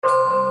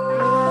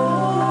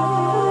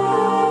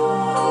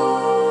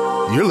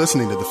You're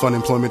listening to the Fun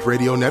Employment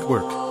Radio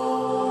Network. The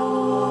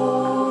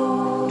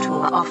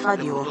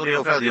future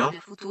of radio.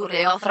 The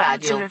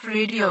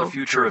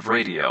future of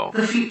radio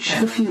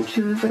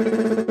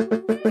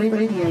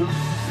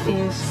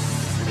is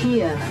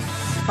here.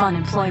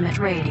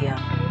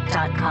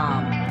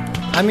 FunemploymentRadio.com.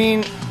 I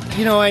mean,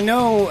 I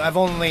know I've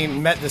only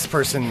met this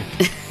person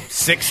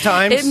 6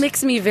 times. It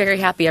makes me very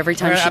happy every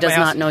time she does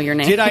not know your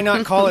name. Did I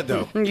not call it,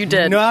 though? You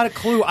did. Not a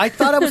clue. I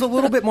thought I was a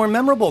little bit more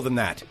memorable than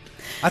that.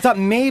 I thought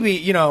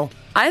maybe,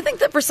 I think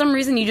that for some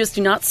reason you just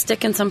do not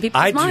stick in some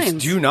people's minds. I just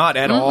do not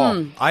at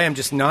all. I am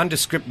just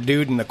nondescript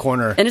dude in the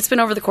corner. And it's been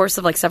over the course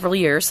of several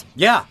years.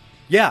 Yeah.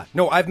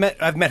 No, I've met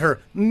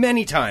her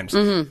many times.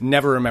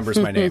 Never remembers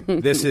my name.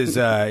 This is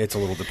it's a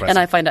little depressing. And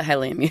I find it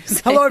highly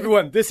amusing. Hello,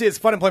 everyone. This is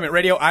Fun Employment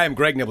Radio. I am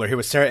Greg Nibbler here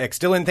with Sarah X.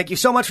 Dillon. Thank you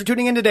so much for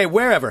tuning in today,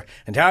 wherever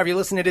and however you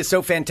listen. It is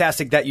so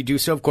fantastic that you do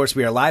so. Of course,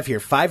 we are live here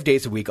 5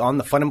 days a week on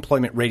the Fun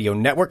Employment Radio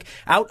Network,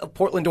 out of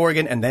Portland,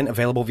 Oregon, and then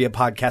available via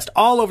podcast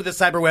all over the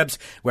cyberwebs,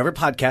 wherever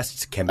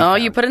podcasts can be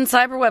found. You put in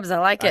cyberwebs. I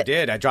like it. I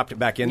did. I dropped it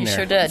back in there. You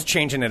sure did. It's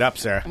changing it up,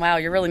 Sarah. Wow,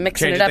 you're really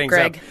mixing it up,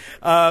 Greg.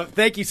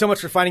 Thank you so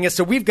much for finding us.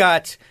 So we've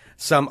got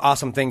some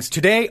awesome things.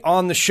 Today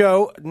on the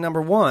show,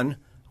 number one,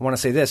 I want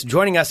to say this.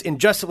 Joining us in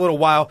just a little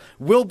while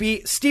will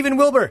be Stephen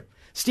Wilber.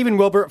 Stephen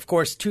Wilber, of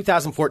course,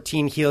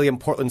 2014 Helium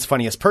Portland's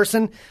Funniest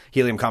Person,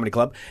 Helium Comedy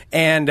Club,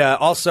 and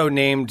also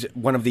named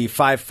one of the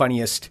 5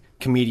 funniest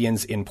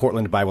comedians in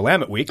Portland by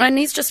Willamette Week. And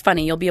he's just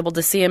funny. You'll be able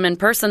to see him in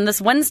person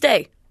this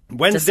Wednesday.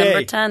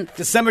 December 10th.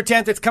 December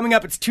 10th. It's coming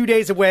up. It's 2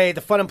 days away.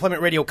 The Fun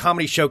Employment Radio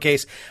Comedy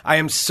Showcase. I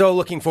am so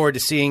looking forward to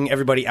seeing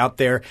everybody out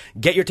there.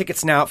 Get your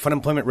tickets now at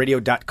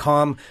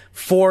funemploymentradio.com.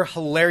 4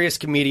 hilarious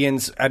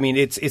comedians. I mean,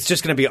 it's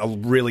just going to be a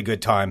really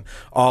good time.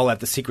 All at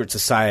the Secret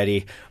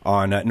Society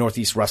on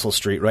Northeast Russell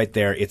Street right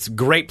there. It's a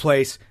great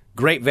place,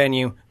 great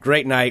venue,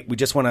 great night. We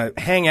just want to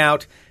hang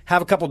out,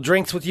 have a couple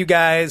drinks with you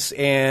guys,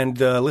 and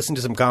listen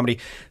to some comedy,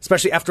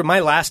 especially after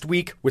my last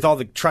week with all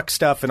the truck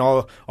stuff and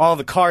all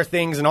the car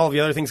things and all the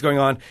other things going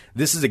on.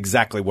 This is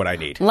exactly what I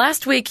need.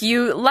 Last week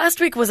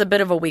was a bit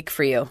of a week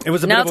for you. It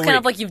was a bit of a week. Now it's kind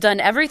of like you've done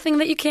everything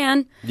that you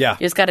can. Yeah.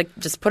 You just got to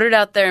just put it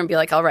out there and be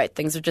like, all right,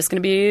 things are just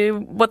going to be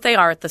what they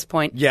are at this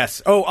point.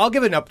 Yes. Oh, I'll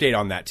give an update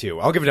on that, too.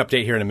 I'll give an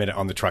update here in a minute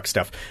on the truck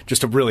stuff.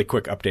 Just a really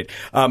quick update.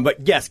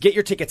 But yes, get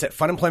your tickets at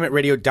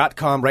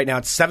funemploymentradio.com. Right now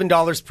it's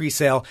 $7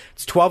 pre-sale.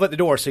 It's $12 at the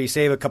door, so you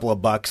save a couple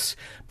of bucks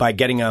by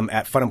getting them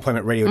at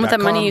funemploymentradio.com. And with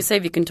that money you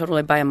save, you can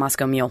totally buy a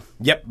Moscow Mule.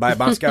 Yep, buy a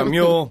Moscow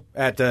Mule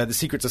at the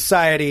Secret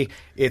Society.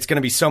 It's going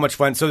to be so much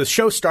fun. So the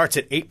show starts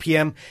at 8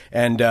 p.m.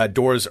 and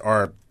doors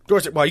are,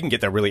 well, you can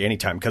get there really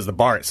anytime because the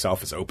bar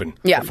itself is open.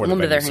 Yeah, we'll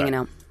be there hanging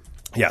out.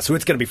 Yeah, so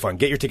it's going to be fun.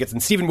 Get your tickets.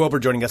 And Stephen Wilber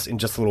joining us in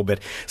just a little bit.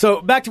 So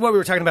back to what we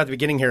were talking about at the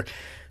beginning here.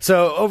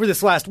 So over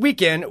this last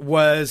weekend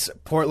was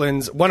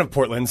one of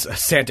Portland's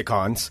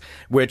Santacons,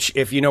 which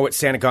if you know what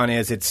Santacon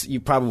is,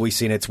 you've probably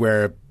seen it. It's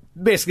where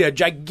basically a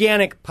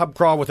gigantic pub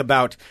crawl with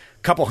about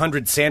a couple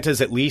hundred Santas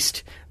at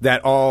least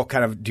that all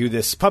kind of do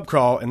this pub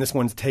crawl, and this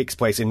one takes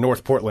place in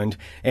North Portland.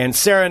 And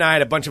Sarah and I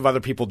and a bunch of other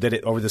people did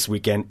it over this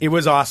weekend. It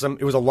was awesome.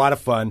 It was a lot of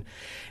fun.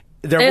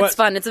 It's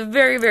fun. It's a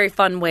very, very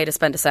fun way to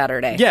spend a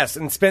Saturday. Yes,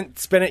 and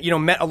spent it,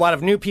 met a lot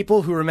of new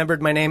people who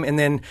remembered my name, and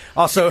then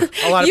also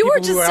a lot of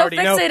people who I already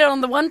know. You were just so fixated on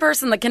the one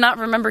person that cannot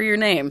remember your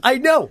name. I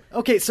know.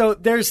 Okay, so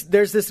there's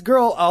this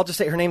girl, I'll just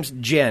say her name's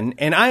Jen,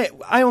 and I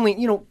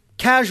only,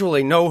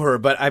 casually know her,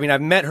 but I mean,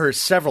 I've met her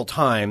several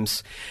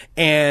times,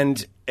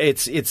 and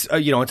it's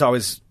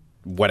always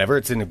whatever.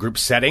 It's in a group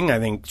setting. I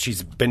think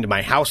she's been to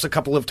my house a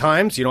couple of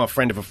times, a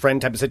friend of a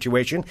friend type of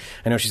situation.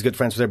 I know she's good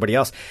friends with everybody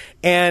else.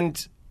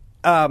 And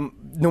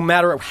no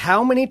matter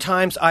how many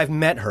times I've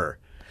met her,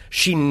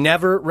 she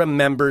never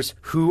remembers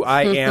who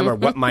I am or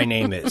what my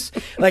name is.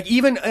 Like,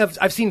 even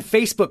I've seen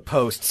Facebook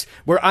posts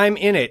where I'm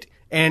in it,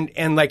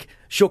 and like,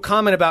 she'll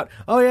comment about,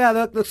 oh yeah,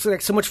 that looks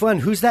like so much fun.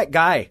 Who's that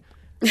guy?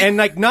 And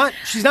like,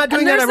 she's not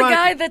doing that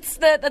ironic. There's a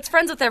guy that's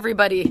friends with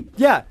everybody.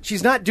 Yeah,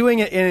 she's not doing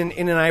it in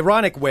an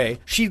ironic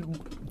way. She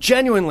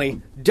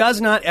genuinely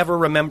does not ever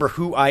remember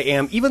who I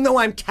am, even though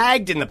I'm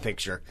tagged in the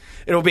picture.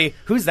 It'll be,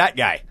 who's that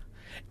guy?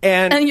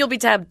 And you'll be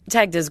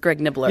tagged as Greg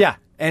Nibbler. Yeah,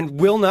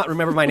 and will not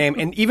remember my name.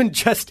 And even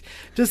just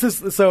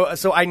this,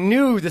 so I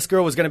knew this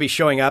girl was going to be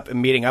showing up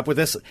and meeting up with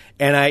us.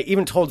 And I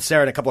even told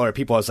Sarah and a couple other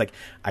people, I was like,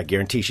 I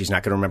guarantee she's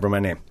not going to remember my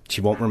name.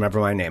 She won't remember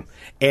my name.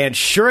 And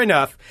sure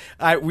enough,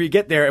 we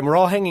get there and we're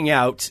all hanging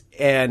out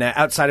and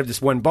outside of this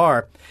one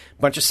bar,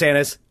 a bunch of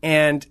Santas,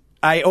 and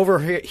I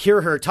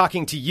overhear her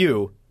talking to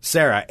you,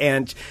 Sarah,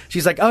 and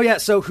she's like, oh yeah,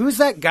 so who's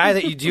that guy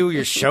that you do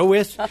your show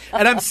with?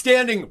 And I'm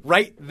standing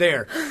right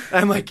there.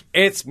 I'm like,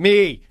 it's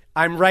me.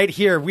 I'm right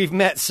here. We've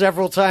met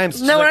several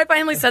times. No, when I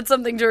finally said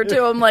something to her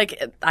too, I'm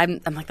like,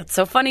 that's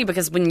so funny,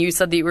 because when you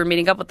said that you were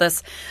meeting up with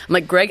us, I'm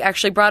like, Greg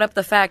actually brought up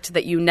the fact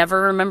that you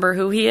never remember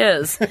who he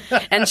is.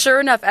 And sure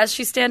enough, as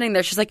she's standing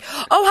there, she's like,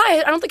 oh, hi,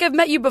 I don't think I've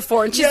met you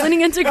before. And she's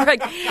leaning into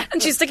Greg,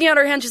 and she's sticking out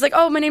her hand. She's like,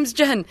 oh, my name's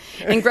Jen.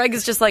 And Greg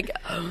is just like,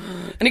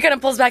 and he kind of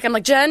pulls back. I'm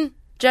like, Jen,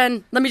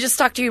 let me just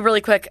talk to you really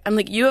quick. I'm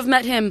like, you have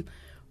met him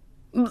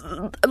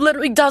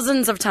Literally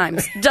dozens of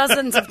times.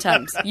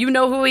 You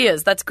know who he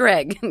is. That's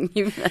Greg.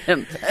 You've met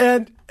him.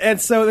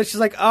 And so then she's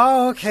like,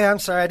 oh, okay, I'm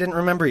sorry, I didn't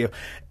remember you.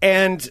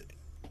 And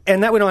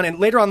that went on. And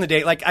later on in the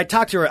day, like, I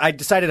talked to her. I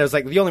decided, I was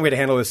like, the only way to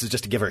handle this is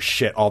just to give her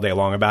shit all day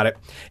long about it.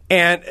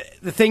 And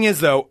the thing is,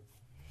 though,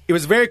 it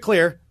was very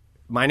clear.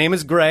 My name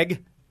is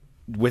Greg,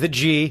 with a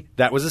G.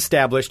 That was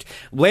established.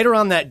 Later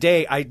on that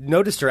day, I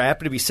noticed her. I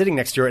happened to be sitting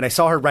next to her, and I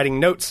saw her writing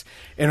notes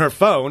in her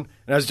phone.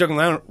 And I was joking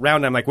around,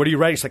 and I'm like, what are you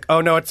writing? She's like,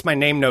 oh, no, it's my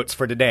name notes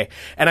for today.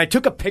 And I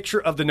took a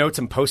picture of the notes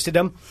and posted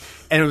them.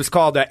 And it was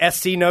called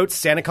SC Notes,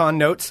 Santacon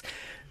Notes.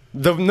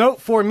 The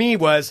note for me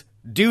was,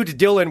 dude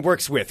Dylan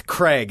works with,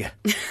 Craig.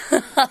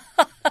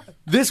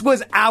 This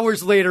was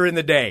hours later in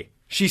the day.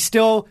 She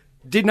still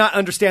did not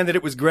understand that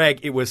it was Greg.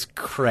 It was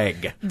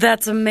Craig.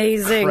 That's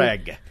amazing.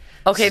 Craig.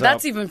 Okay, So-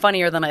 that's even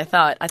funnier than I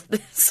thought.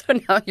 So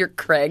now you're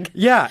Craig.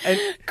 Yeah, and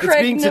Craig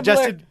it's being Nibbler.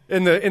 suggested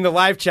in the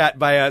live chat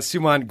by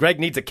Suman.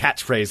 Greg needs a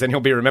catchphrase, and he'll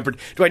be remembered.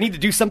 Do I need to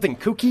do something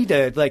kooky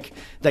to like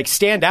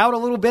stand out a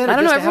little bit? I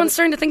don't know. Everyone's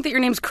starting to think that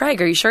your name's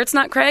Craig. Are you sure it's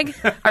not Craig?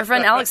 Our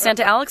friend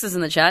Santa Alex is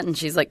in the chat, and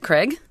she's like,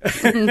 Craig?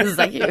 Is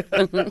that you?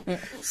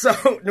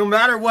 So no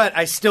matter what,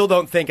 I still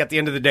don't think at the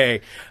end of the day,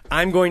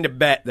 I'm going to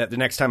bet that the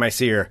next time I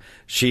see her,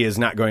 she is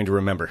not going to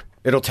remember.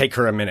 It'll take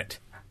her a minute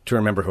to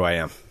remember who I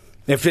am.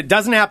 If it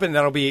doesn't happen,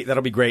 that'll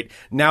be great.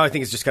 Now I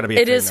think it's just got to be.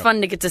 It is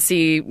fun to get to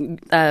see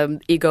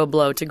ego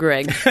blow to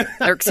Greg,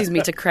 or excuse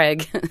me, to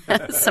Craig.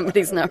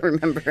 Somebody's not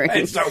remembering.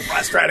 It's so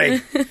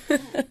frustrating.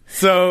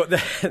 So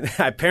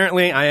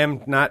apparently, I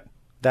am not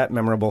that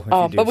memorable.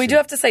 But we do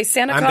have to say,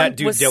 Santacon I'm that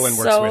dude was Dylan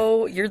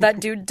works with. You're that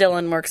dude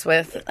Dylan works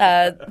with.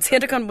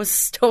 Santacon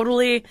was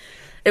totally.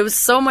 It was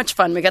so much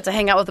fun. We got to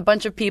hang out with a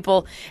bunch of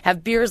people,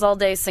 have beers all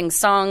day, sing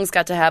songs,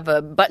 got to have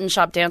a button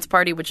shop dance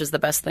party, which is the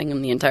best thing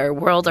in the entire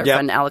world. Our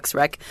friend Alex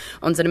Reck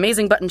owns an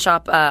amazing button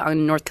shop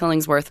on North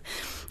Killingsworth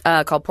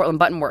called Portland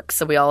Button Works.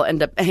 So we all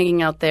end up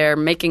hanging out there,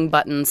 making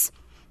buttons.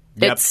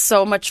 Yep. It's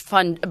so much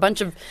fun. A bunch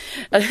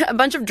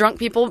of drunk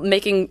people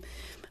making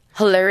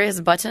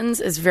hilarious buttons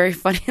is very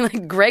funny.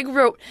 Like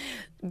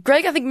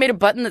Greg, I think, made a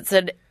button that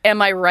said, "Am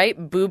I right,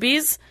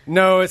 boobies?"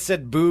 No, it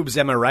said "boobs,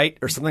 am I right?"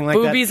 or something like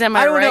that. Boobies, am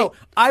I don't right? know.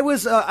 I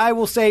was. I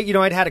will say,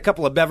 I'd had a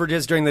couple of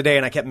beverages during the day,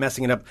 and I kept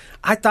messing it up.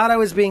 I thought I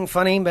was being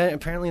funny, but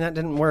apparently that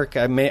didn't work.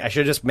 I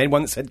should have just made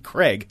one that said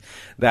Craig.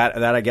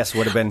 That I guess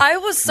would have been. I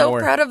was so more.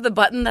 proud of the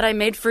button that I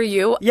made for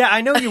you. Yeah,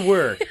 I know you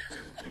were.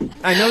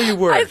 I know you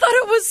were. I thought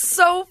it was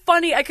so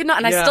funny. I could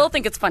not, and Yeah. I still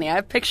think it's funny. I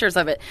have pictures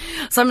of it.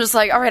 So I'm just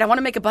like, all right, I want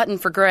to make a button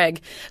for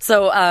Greg.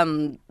 So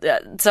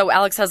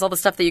Alex has all the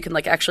stuff that you can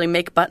like actually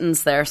make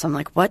buttons there. So I'm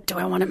like, what do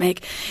I want to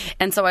make?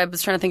 And so I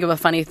was trying to think of a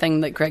funny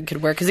thing that Greg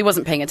could wear because he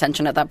wasn't paying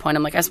attention at that point.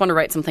 I'm like, I just want to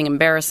write something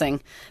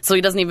embarrassing so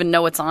he doesn't even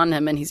know it's on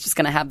him and he's just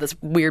going to have this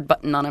weird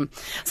button on him.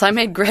 So I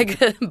made Greg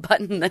a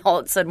button that all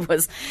it said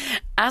was,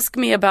 "Ask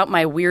me about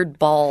my weird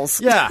balls."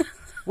 Yeah.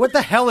 What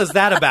the hell is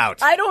that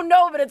about? I don't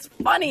know, but it's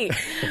funny.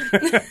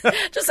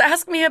 Just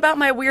ask me about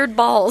my weird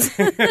balls.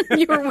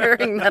 You were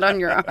wearing that on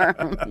your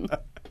arm.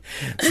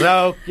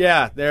 So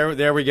yeah,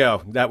 there we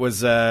go. That was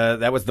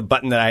the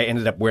button that I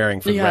ended up wearing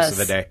for the rest of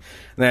the day,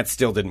 and that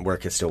still didn't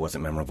work. It still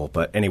wasn't memorable,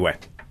 but anyway.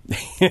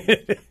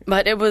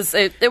 But it was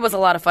a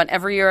lot of fun.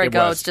 Every year I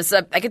go, was. it's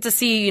just I get to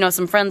see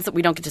some friends that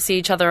we don't get to see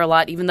each other a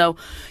lot. Even though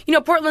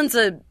Portland's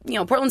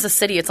a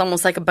city. It's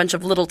almost like a bunch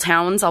of little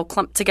towns all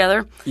clumped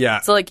together. Yeah.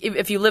 So like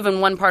if you live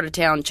in one part of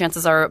town,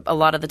 chances are a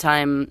lot of the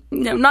time,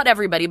 not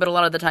everybody, but a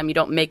lot of the time you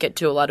don't make it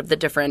to a lot of the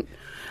different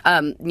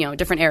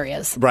different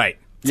areas. Right.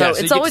 So Yeah,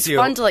 it's you get always to see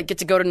fun to get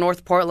to go to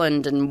North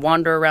Portland and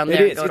wander around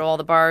there, and go to all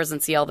the bars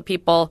and see all the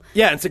people.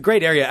 Yeah, it's a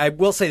great area. I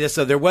will say this,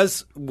 though. There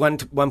was one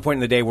point in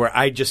the day where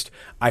I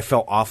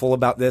felt awful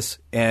about this,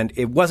 and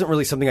it wasn't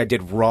really something I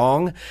did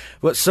wrong.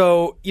 But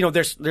so,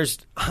 there's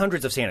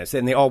hundreds of Santas,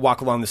 and they all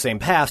walk along the same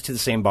paths to the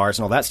same bars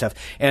and all that stuff.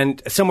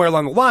 And somewhere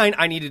along the line,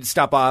 I needed to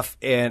stop off,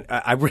 and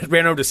I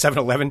ran over to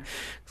 7-Eleven.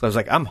 So I was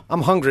like, I'm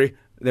hungry.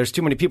 There's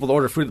too many people to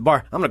order food at the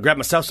bar. I'm going to grab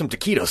myself some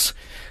taquitos.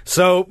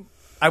 So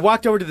I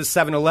walked over to the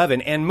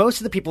 7-Eleven, and most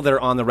of the people that are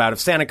on the route of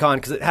Santacon,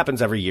 because it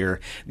happens every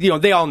year,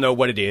 they all know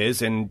what it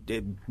is, and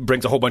it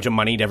brings a whole bunch of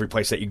money to every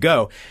place that you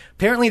go.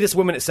 Apparently, this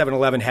woman at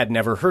 7-Eleven had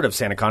never heard of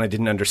Santacon and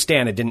didn't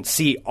understand and didn't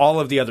see all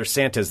of the other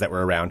Santas that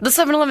were around. The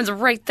 7-Eleven's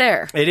right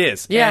there. It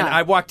is. Yeah. And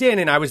I walked in,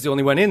 and I was the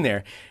only one in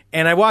there.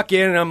 And I walk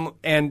in,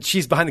 and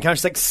she's behind the counter.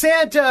 She's like,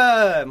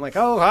 "Santa!" I'm like,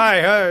 "Oh,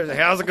 hi,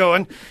 how's it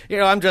going?"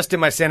 I'm dressed in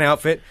my Santa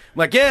outfit. I'm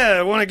like, "Yeah,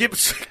 I want to get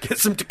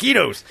some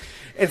taquitos."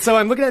 And so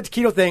I'm looking at the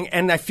taquito thing,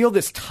 and I feel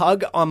this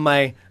tug on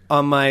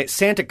my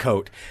Santa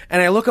coat.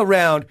 And I look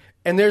around,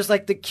 and there's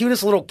like the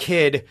cutest little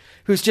kid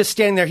who's just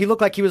standing there. He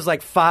looked like he was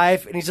like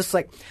 5, and he's just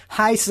like,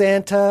 "Hi,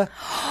 Santa."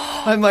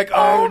 I'm like,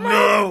 "Oh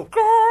no!"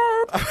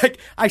 I'm like,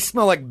 I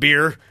smell like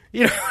beer.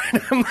 And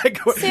I'm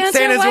like, Santa,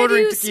 Santa's why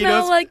ordering do you taquitos.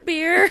 smell like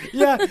beer?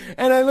 Yeah,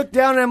 and I look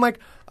down and I'm like,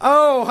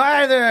 "Oh,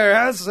 hi there.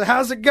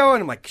 How's it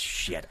going?" I'm like,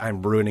 shit,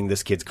 I'm ruining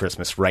this kid's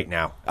Christmas right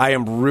now. I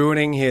am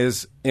ruining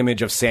his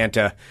image of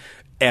Santa.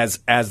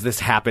 as this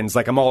happens.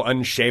 Like, I'm all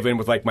unshaven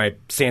with, like, my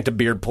Santa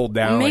beard pulled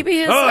down.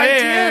 Maybe like, his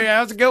idea, hey,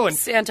 how's it going?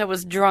 Santa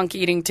was drunk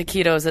eating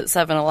taquitos at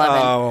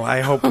 7-Eleven. Oh,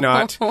 I hope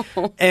not.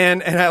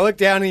 and I look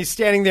down, and he's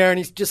standing there, and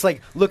he's just,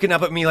 like, looking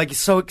up at me like he's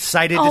so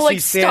excited to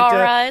like see Santa.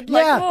 star-eyed,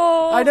 like, yeah,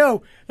 oh. I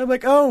know. I'm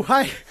like, oh,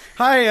 hi,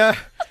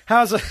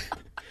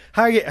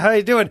 how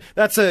you doing?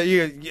 That's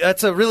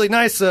a really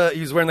nice.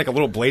 He was wearing like a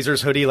little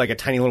Blazers hoodie, like a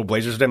tiny little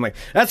Blazers hoodie. I'm like,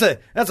 that's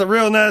a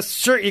real nice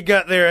shirt you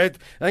got there. I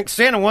think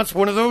Santa wants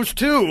one of those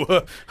too.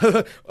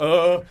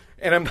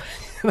 And I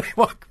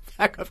walk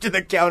back up to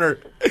the counter,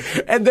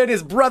 and then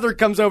his brother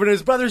comes over, and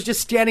his brother's just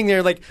standing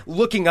there, like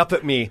looking up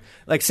at me,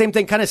 like same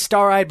thing, kind of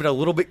star-eyed, but a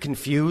little bit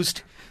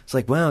confused. It's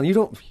like, well, you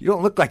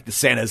don't look like the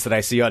Santas that I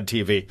see on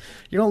TV.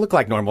 You don't look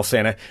like normal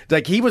Santa.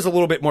 Like, he was a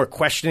little bit more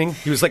questioning.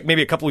 He was like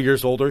maybe a couple of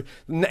years older,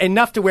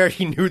 enough to where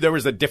he knew there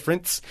was a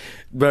difference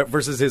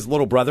versus his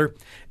little brother.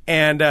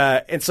 And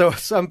so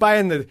I'm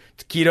buying the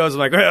taquitos. I'm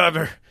like,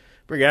 well,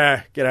 we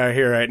gotta get out of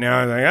here right now.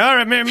 I'm like, all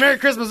right, Merry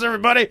Christmas,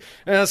 everybody.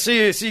 And I'll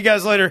see you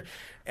guys later.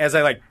 As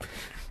I like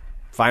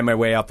find my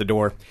way out the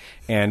door.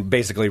 And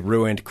basically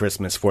ruined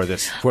Christmas for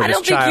this child. I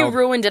don't think you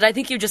ruined it. I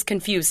think you just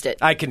confused it.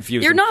 I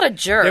confused You're him. not a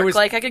jerk.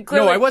 Like, I could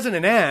clearly... No, I wasn't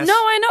an ass. No,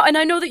 I know. And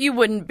I know that you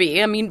wouldn't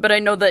be. I mean, but I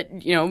know that,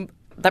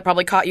 that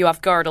probably caught you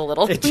off guard a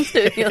little. It did.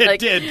 It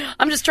did.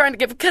 I'm just trying to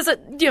get... Because,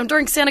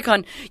 during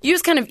Santacon, you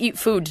just kind of eat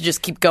food to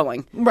just keep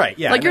going. Right,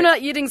 yeah. Like, you're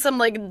not eating some,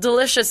 like,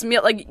 delicious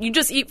meal. Like, you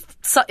just eat...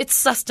 It's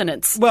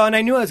sustenance. Well, and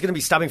I knew I was going to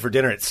be stopping for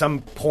dinner at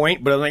some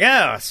point, but I'm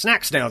like,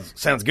 snacks now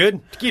sounds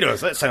good.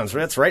 Taquitos,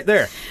 that's right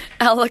there.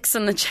 Alex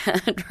in the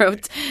chat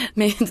wrote,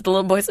 me and the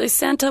little boy say,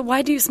 Santa,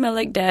 why do you smell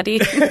like Daddy?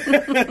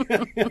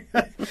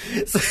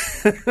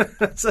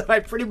 So I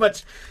pretty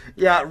much,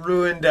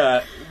 ruined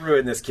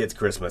this kid's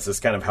Christmas. That's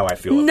kind of how I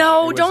feel.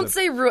 No, don't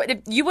say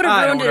ruined. You would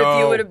have ruined it if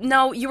you would have.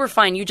 No, you were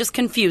fine. You just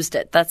confused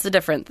it. That's a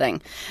different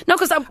thing. No,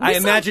 because I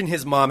imagine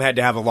his mom had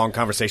to have a long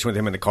conversation with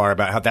him in the car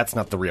about how that's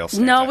not the real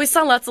Santa. No, we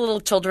saw lots of little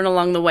children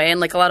along the way,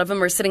 and like a lot of them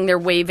were sitting there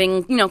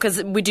waving.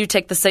 Because we do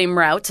take the same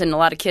route, and a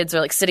lot of kids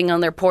are like sitting on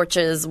their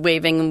porches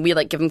waving, and we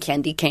like give them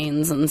candy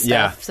canes and stuff.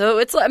 Yeah. So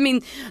it's,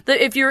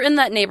 if you're in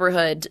that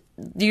neighborhood,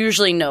 you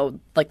usually know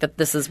like that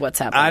this is what's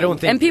happening. I don't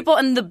think.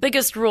 And the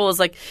biggest rule is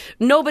like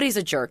nobody's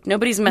a jerk.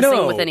 Nobody's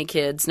messing with any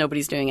kids.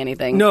 Nobody's doing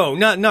anything. No,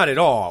 not at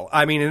all.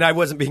 I mean, and I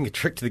wasn't being a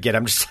trick to the kid.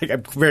 I'm just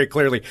like, very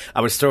clearly,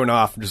 I was thrown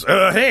off. Just,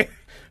 hey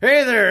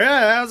there,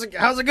 how's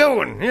it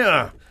going?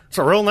 Yeah. It's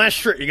a real nice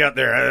shirt you got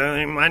there.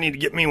 I need to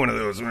get me one of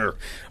those.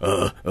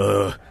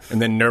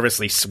 And then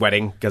nervously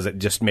sweating because it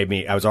just made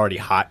me. I was already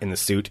hot in the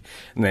suit,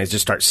 and then I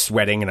just start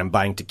sweating, and I'm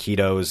buying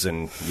taquitos,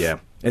 and yeah,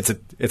 it's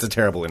a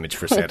terrible image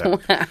for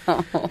Santa.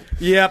 Wow.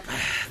 Yep,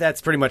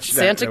 that's pretty much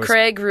Santa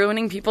Craig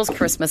ruining people's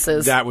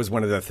Christmases. That was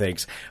one of the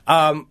things.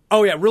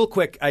 Real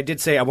quick, I did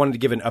say I wanted to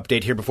give an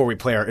update here before we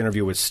play our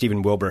interview with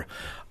Stephen Wilber.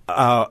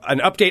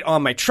 An update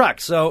on my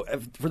truck. So,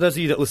 for those of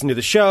you that listen to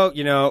the show,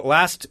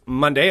 last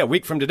Monday, a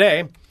week from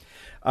today.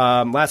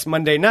 Last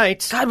Monday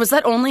night. God, was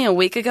that only a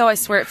week ago? I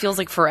swear it feels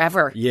like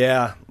forever.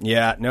 Yeah.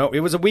 No, it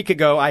was a week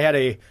ago. I had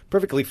a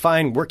perfectly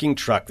fine working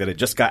truck that had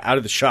just got out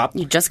of the shop.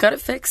 You just got it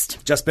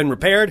fixed. Just been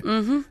repaired.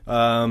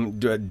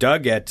 Mm-hmm.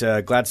 Doug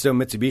at Gladstone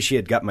Mitsubishi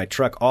had got my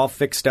truck all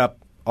fixed up,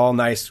 all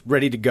nice,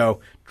 ready to go.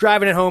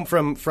 Driving it home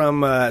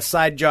from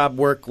side job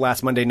work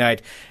last Monday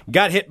night.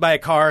 Got hit by a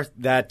car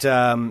that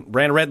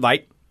ran a red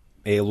light.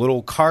 A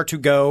little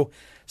car-to-go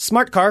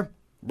smart car.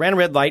 Ran a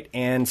red light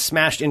and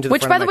smashed into the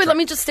front of my truck. Which, by the way, let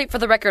me just state for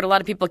the record, a lot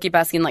of people keep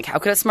asking, like, how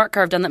could a smart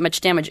car have done that much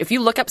damage? If you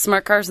look up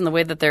smart cars and the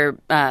way that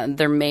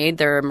they're made,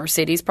 they're a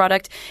Mercedes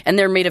product, and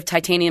they're made of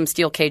titanium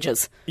steel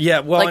cages.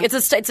 Yeah, well... Like,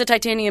 it's a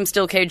titanium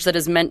steel cage that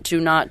is meant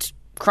to not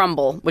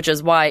crumble, which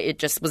is why it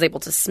just was able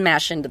to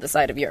smash into the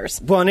side of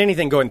yours. Well, and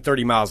anything going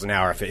 30 miles an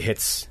hour, if it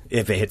hits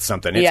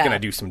something, it's going to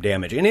do some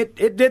damage. And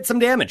it did some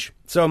damage.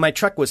 So my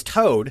truck was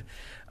towed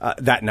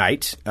that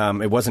night.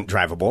 It wasn't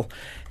drivable.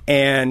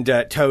 And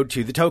towed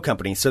to the tow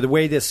company. So the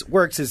way this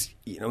works is,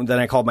 then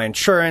I called my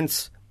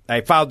insurance.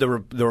 I filed the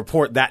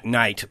report that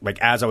night, like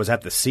as I was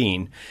at the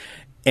scene,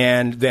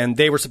 and then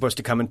they were supposed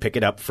to come and pick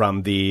it up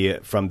from the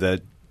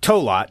tow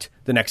lot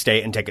the next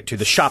day and take it to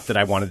the shop that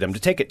I wanted them to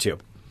take it to.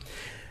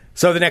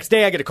 So the next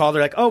day I get a call.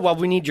 They're like, "Oh, well,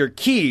 we need your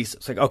keys."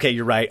 It's like, okay,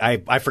 you're right.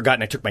 I forgot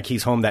and I took my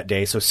keys home that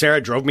day. So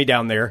Sarah drove me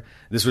down there.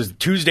 This was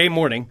Tuesday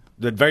morning.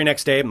 The very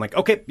next day, I'm like,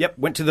 okay, yep.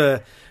 Went to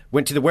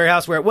the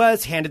warehouse where it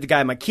was, handed the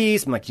guy my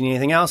keys. I'm like, "You need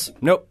anything else?"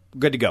 "Nope,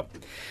 good to go."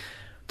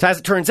 So as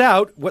it turns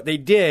out, what they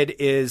did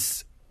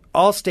is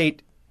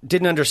Allstate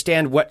didn't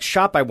understand what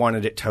shop I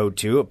wanted it towed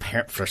to,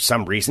 apparently for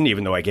some reason,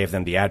 even though I gave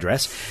them the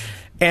address.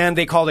 And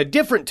they called a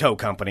different tow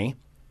company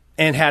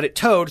and had it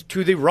towed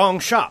to the wrong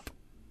shop.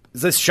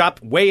 This shop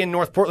way in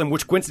North Portland,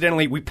 which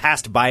coincidentally we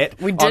passed by it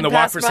on the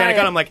walk for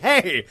Santacon. I'm like,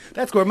 hey,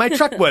 that's where my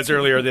truck was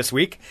earlier this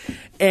week,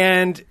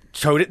 and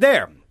towed it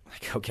there.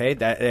 Like, okay,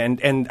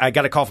 and I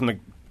got a call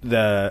from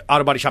the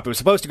auto body shop. It was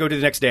supposed to go to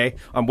the next day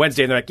on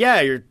Wednesday, and they're like,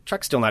 yeah, your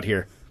truck's still not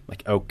here. I'm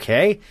like,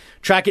 okay.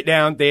 Track it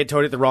down. They had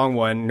towed it the wrong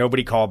one.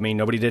 Nobody called me.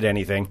 Nobody did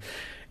anything.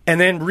 and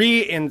then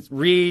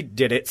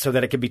redid it so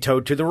that it could be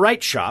towed to the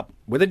right shop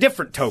with a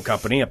different tow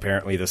company,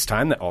 apparently this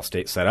time, that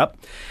Allstate set up.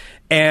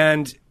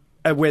 And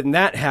when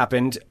that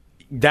happened,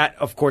 that,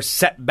 of course,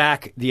 set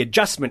back the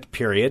adjustment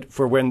period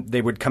for when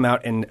they would come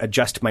out and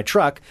adjust my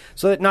truck.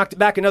 So that knocked it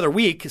back another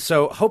week.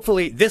 So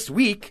hopefully this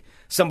week,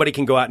 somebody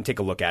can go out and take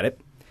a look at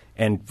it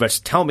and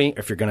just tell me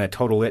if you're going to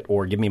total it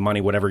or give me money,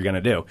 whatever you're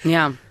going to do.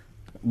 Yeah.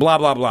 Blah,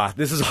 blah, blah.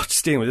 This is all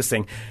just dealing with this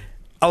thing.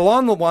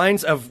 Along the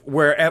lines of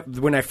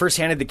when I first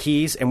handed the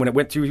keys and when it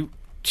went through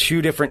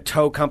 2 different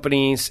tow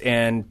companies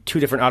and 2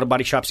 different auto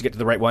body shops to get to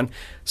the right one,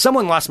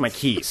 someone lost my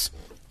keys.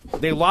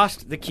 They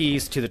lost the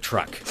keys to the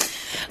truck.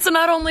 So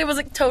not only was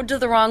it towed to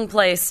the wrong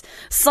place,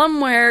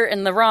 somewhere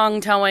in the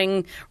wrong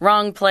towing,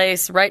 wrong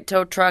place, right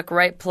tow truck,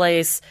 right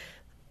place,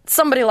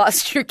 somebody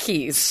lost your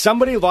keys.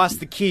 Somebody lost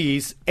the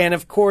keys, and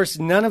of course,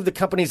 none of the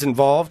companies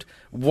involved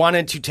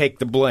wanted to take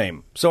the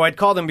blame. So I'd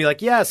call them and be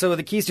like, yeah, so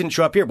the keys didn't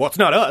show up here. Well, it's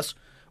not us.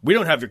 We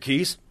don't have your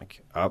keys.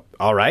 Like,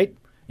 all right.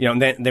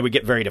 And then they would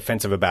get very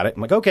defensive about it.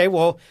 I'm like, okay,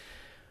 well,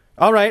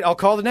 all right, I'll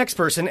call the next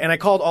person. And I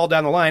called all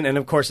down the line, and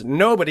of course,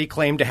 nobody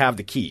claimed to have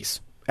the keys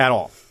at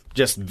all.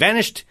 Just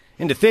vanished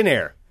into thin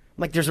air.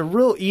 I'm like, there's a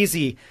real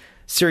easy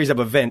series of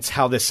events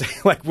how this,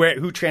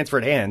 who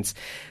transferred hands.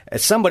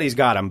 Somebody's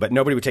got them, but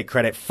nobody would take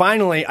credit.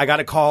 Finally, I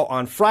got a call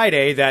on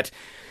Friday that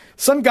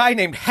some guy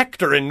named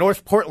Hector in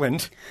North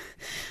Portland,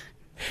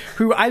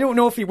 who I don't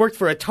know if he worked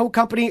for a tow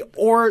company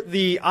or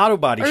the auto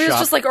body shop. Or he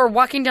was just or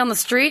walking down the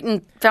street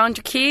and found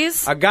your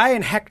keys? A guy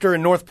in Hector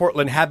in North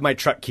Portland had my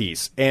truck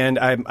keys. And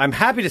I'm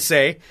happy to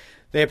say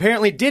they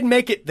apparently did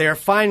make it there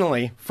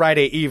finally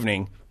Friday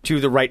evening to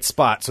the right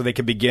spot so they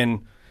could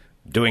begin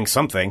doing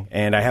something.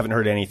 And I haven't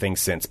heard anything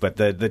since. But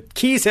the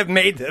keys have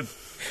made it.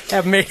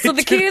 So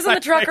the keys in the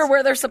truck are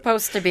where they're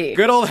supposed to be.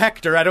 Good old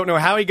Hector. I don't know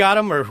how he got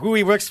them or who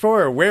he works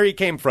for or where he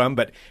came from,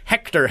 but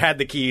Hector had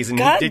the keys and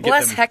God he did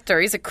bless get them.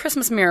 Hector. He's a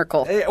Christmas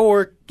miracle.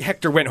 Or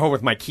Hector went home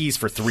with my keys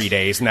for 3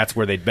 days, and that's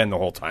where they'd been the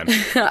whole time.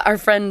 Our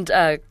friend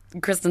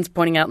Kristen's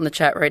pointing out in the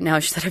chat right now,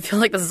 she said, I feel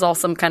like this is all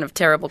some kind of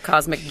terrible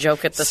cosmic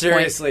joke at this point.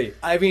 Seriously.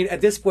 I mean,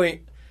 at this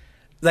point,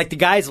 the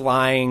guy's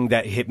lying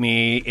that hit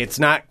me. It's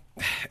not...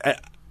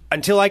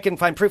 until I can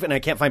find proof, and I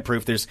can't find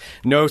proof. There's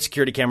no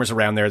security cameras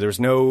around there. There's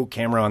no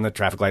camera on the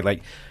traffic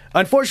light.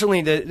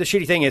 Unfortunately, the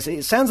shitty thing is,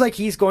 it sounds like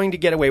he's going to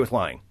get away with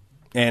lying,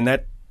 and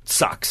that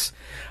sucks.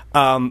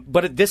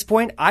 But at this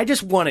point, I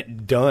just want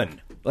it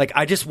done.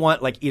 I just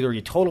want, either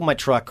you total my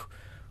truck,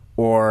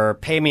 or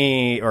pay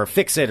me, or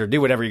fix it, or do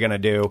whatever you're going to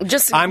do.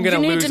 I'm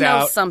going to lose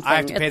out. Something. I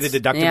have to pay the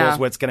deductibles.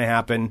 What's going to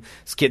happen?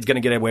 This kid's going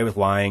to get away with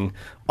lying.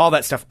 All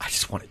that stuff. I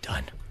just want it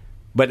done.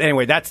 But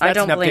anyway, that's I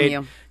don't an blame update.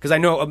 you. Because I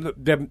know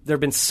there have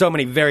been so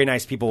many very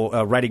nice people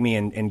writing me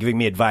and giving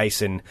me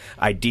advice and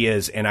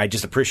ideas, and I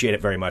just appreciate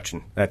it very much.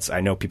 And I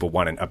know people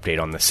want an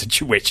update on the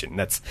situation.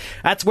 That's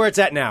where it's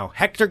at now.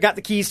 Hector got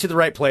the keys to the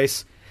right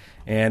place,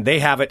 and they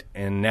have it,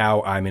 and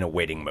now I'm in a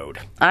waiting mode.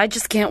 I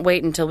just can't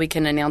wait until we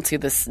can announce who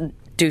this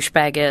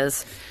douchebag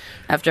is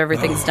after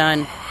everything's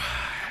done.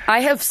 I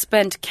have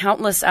spent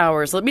countless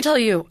hours. Let me tell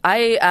you,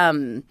 I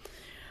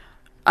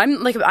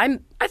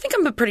think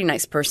I'm a pretty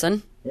nice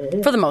person.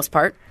 For the most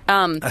part.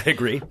 I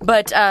agree.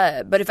 But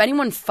if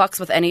anyone fucks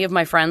with any of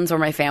my friends or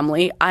my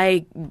family,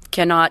 I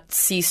cannot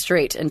see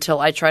straight until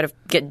I try to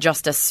get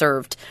justice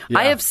served. Yeah.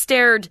 I have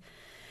stared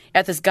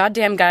at this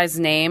goddamn guy's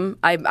name.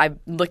 I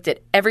looked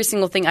at every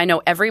single thing. I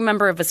know every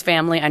member of his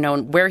family. I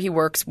know where he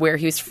works, where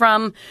he's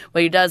from,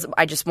 what he does.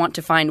 I just want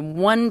to find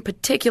one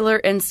particular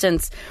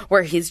instance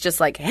where he's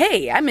just like,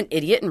 hey, I'm an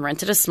idiot and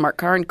rented a smart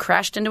car and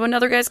crashed into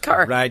another guy's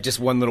car. Right,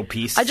 just one little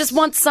piece. I just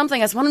want something.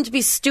 I just want him to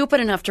be stupid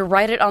enough to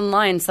write it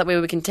online so that way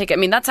we can take it. I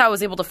mean, that's how I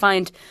was able to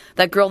find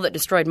that girl that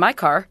destroyed my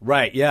car.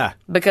 Right, yeah.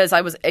 Because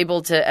I was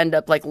able to end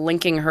up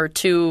linking her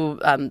to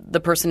the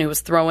person who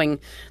was throwing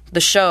the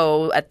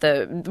show at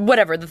the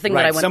thing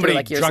that I went through years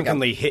ago. Somebody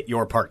drunkenly hit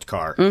your parked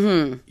car.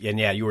 Mm-hmm. And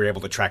yeah, you were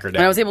able to track her down.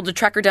 And I was able to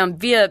track her down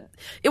via,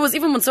 it was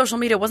even when social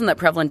media wasn't that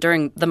prevalent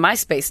during the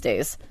MySpace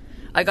days.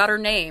 I got her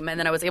name, and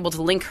then I was able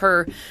to link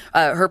her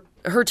to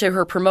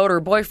her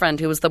promoter boyfriend,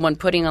 who was the one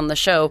putting on the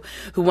show,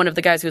 who one of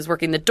the guys who was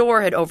working the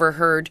door had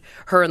overheard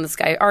her and this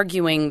guy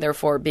arguing,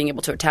 therefore being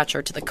able to attach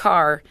her to the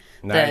car.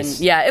 Nice.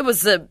 Then, yeah, it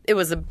was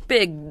a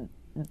big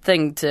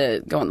thing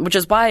to go on, which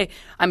is why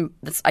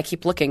I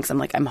keep looking, because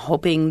I'm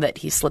hoping that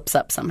he slips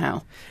up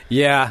somehow.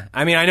 Yeah,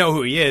 I mean, I know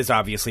who he is,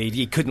 obviously.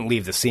 He couldn't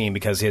leave the scene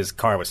because his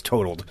car was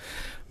totaled.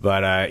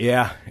 But,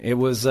 yeah, it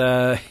was,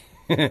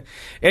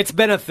 it's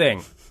been a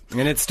thing,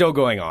 and it's still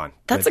going on.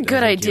 That's a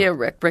good idea,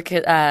 Rick.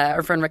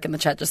 Our friend Rick in the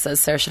chat just says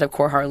Sarah should have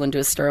Core Harlan do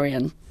a story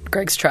in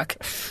Greg's truck.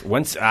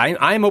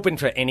 I'm open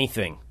to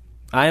anything.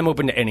 I am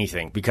open to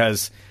anything,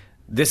 because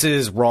this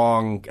is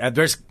wrong.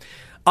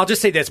 I'll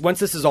just say this. Once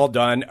this is all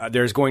done, I'm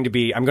going to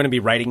be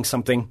writing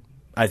something,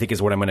 I think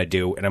is what I'm going to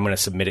do, and I'm going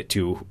to submit it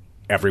to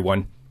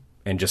everyone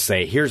and just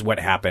say, here's what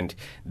happened.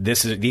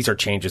 These are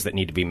changes that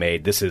need to be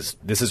made. This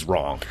is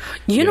wrong.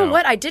 You know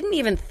what? I didn't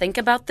even think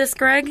about this,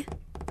 Greg.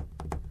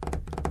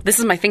 This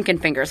is my thinking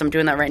fingers. I'm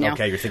doing that right now.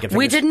 Okay, you're thinking fingers.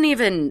 We didn't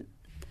even...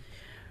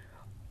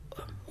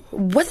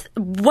 What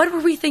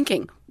were we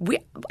thinking?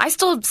 I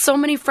still have so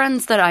many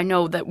friends that I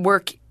know that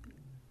work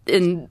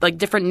in like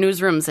different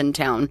newsrooms in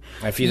town.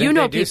 If you think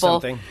they do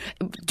something,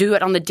 do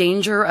it on the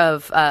danger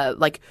of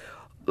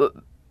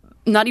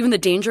not even the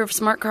danger of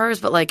smart cars,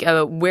 but like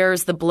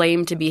where's the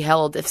blame to be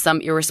held if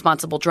some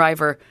irresponsible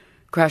driver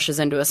crashes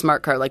into a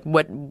smart car? Like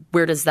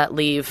where does that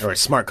leave? Or a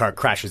smart car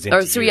crashes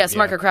into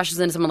smart car crashes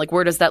into someone. Like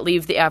where does that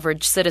leave the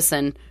average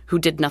citizen who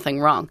did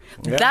nothing wrong?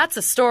 Yeah. That's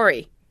a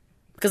story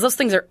because those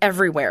things are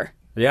everywhere.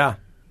 Yeah.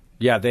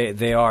 Yeah,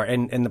 they are.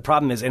 And the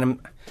problem is,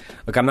 I'm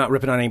not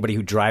ripping on anybody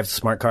who drives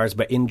smart cars,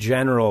 but in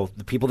general,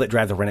 the people that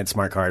drive the rented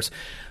smart cars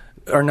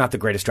are not the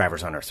greatest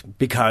drivers on earth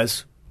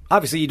because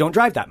obviously you don't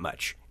drive that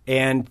much.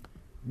 And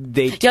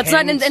it's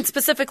not, and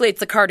specifically, it's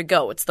the car to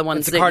go. It's the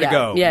ones the car to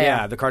go.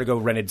 Yeah, the car to go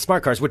rented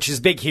smart cars, which is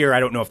big here. I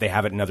don't know if they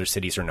have it in other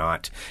cities or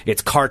not.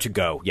 It's car to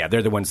go. Yeah,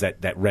 they're the ones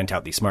that rent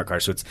out these smart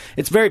cars. So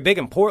it's very big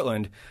in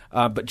Portland.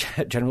 But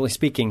generally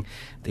speaking,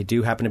 they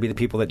do happen to be the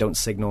people that don't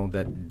signal,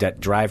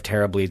 that drive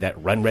terribly,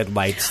 that run red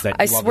lights. That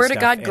I swear to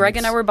God, Greg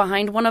and I were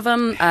behind one of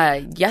them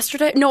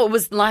yesterday. No, it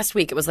was last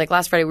week. It was like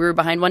last Friday. We were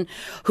behind one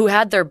who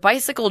had their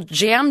bicycle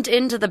jammed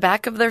into the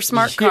back of their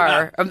smart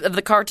car, of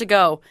the car to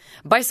go.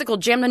 Bicycle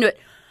jammed into it.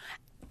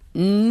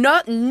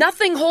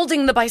 Nothing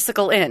holding the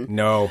bicycle in.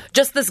 No.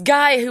 Just this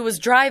guy who was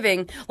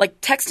driving,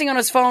 like texting on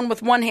his phone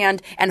with one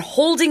hand and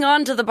holding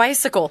on to the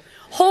bicycle.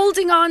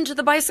 Holding on to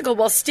the bicycle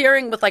while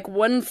steering with like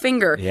one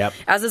finger. Yep.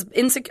 As his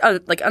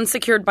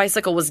unsecured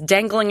bicycle was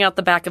dangling out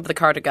the back of the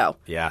car to go.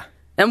 Yeah.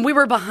 And we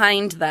were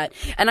behind that.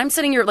 And I'm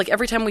sitting here, like,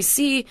 every time we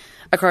see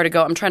a car to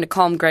go, I'm trying to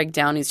calm Greg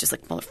down. He's just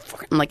like,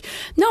 motherfucker. I'm like,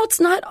 no, it's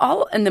not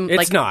all. And then,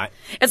 it's not.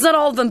 It's not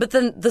all of them. But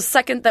then the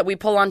second that we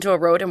pull onto a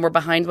road and we're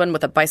behind one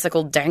with a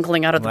bicycle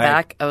dangling out of the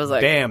back, I was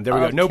like, bam, there we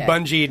go. No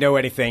bungee, no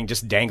anything,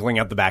 just dangling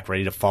out the back,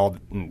 ready to fall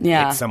and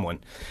hit someone.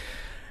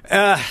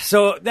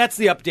 So that's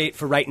the update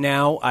for right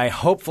now. I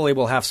hopefully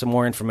will have some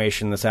more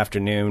information this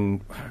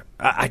afternoon.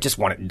 I just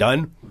want it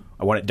done.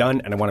 I want it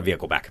done, and I want a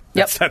vehicle back.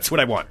 That's what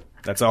I want.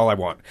 That's all I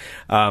want.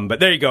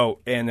 But there you go.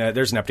 And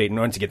there's an update. And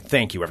once again,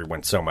 thank you,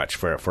 everyone, so much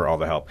for all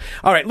the help.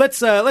 All right,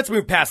 let's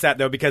move past that,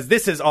 though, because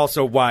this is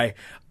also why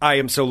I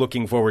am so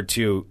looking forward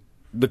to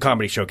the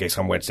comedy showcase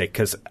on Wednesday,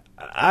 because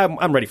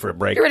I'm ready for a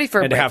break. You're ready for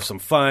a break. And to have some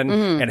fun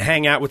and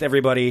hang out with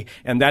everybody.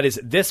 And that is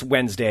this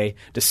Wednesday,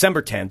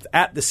 December 10th,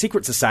 at the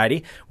Secret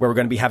Society, where we're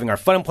going to be having our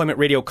Fun Employment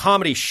Radio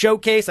Comedy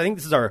Showcase. I think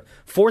this is our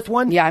fourth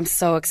one. Yeah, I'm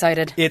so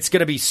excited. It's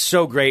going to be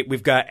so great.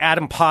 We've got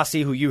Adam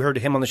Posse, who you heard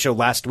him on the show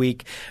last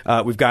week.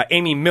 We've got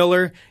Amy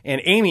Miller,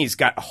 and Amy's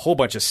got a whole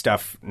bunch of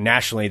stuff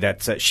nationally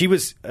that she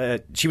was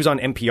on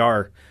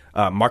NPR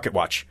Market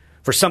Watch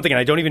for something, and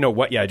I don't even know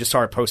what yet. I just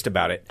saw her post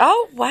about it.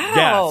 Oh,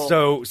 wow.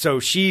 Yeah, so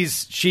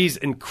she's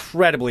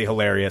incredibly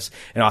hilarious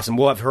and awesome.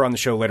 We'll have her on the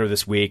show later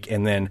this week,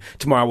 and then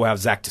tomorrow we'll have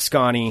Zach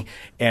Toscani.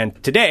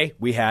 And today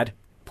we had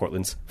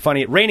Portland's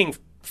reigning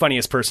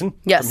funniest person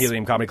from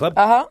Helium Comedy Club,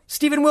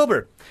 Stephen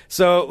Wilber.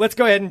 So let's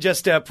go ahead and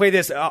just play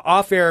this.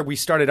 Off air, we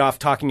started off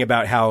talking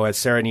about how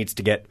Sarah needs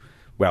to get,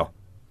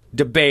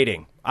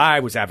 debating.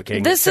 I was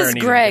advocating. This is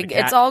Greg.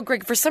 It's all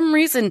Greg. For some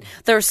reason,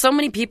 there are so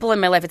many people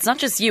in my life. It's not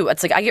just you.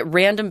 It's like I get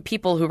random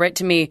people who write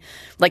to me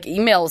like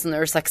emails, and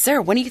they're just like,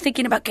 "Sarah, when are you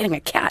thinking about getting a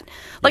cat?"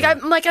 Like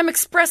I'm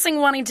expressing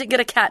wanting to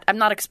get a cat. I'm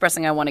not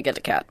expressing I want to get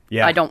a cat.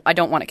 Yeah. I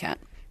don't want a cat.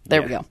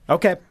 There we go.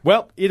 Okay.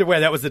 Well, either way,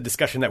 that was the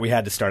discussion that we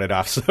had to start it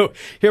off. So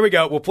here we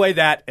go. We'll play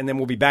that, and then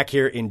we'll be back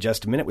here in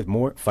just a minute with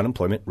more Fun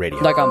Employment Radio.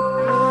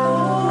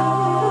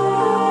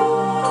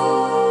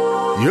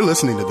 You're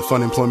listening to the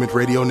Fun Employment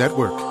Radio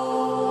Network.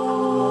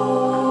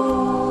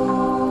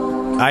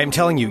 I am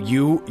telling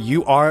you,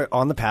 you are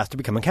on the path to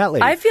become a cat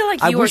lady. I feel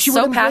like you are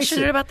so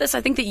passionate about this.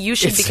 I think that you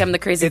should become the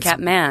crazy cat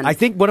man. I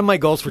think one of my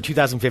goals for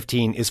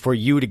 2015 is for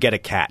you to get a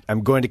cat.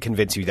 I'm going to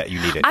convince you that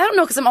you need it. I don't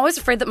know, because I'm always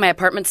afraid that my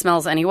apartment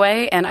smells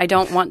anyway, and I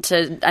don't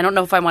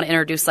know if I want to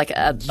introduce like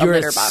a You're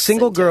litter a box.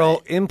 Single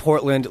girl in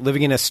Portland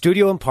living in a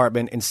studio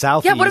apartment in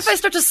Southeast. Yeah, what if I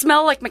start to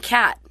smell like my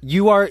cat?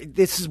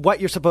 This is what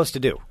you're supposed to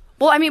do.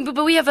 Well, I mean,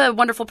 but we have a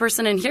wonderful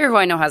person in here who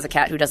I know has a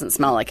cat who doesn't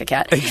smell like a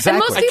cat. Exactly. And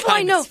most people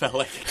I know smell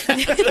like a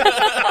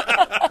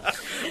cat.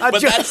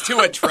 But that's to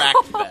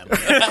attract them.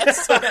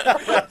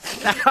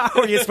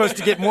 How are you supposed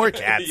to get more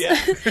cats? Yeah.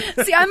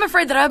 See, I'm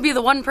afraid that I'd be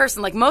the one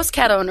person, like most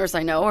cat owners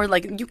I know, or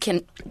like you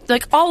can,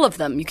 like all of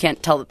them, you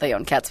can't tell that they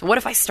own cats. But what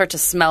if I start to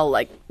smell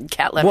like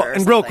cat litter? Well,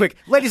 and real quick,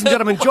 ladies and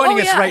gentlemen, joining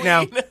us right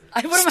now,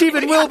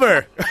 Stephen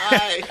Wilber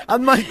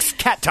on Mike's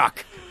Cat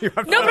Talk. No,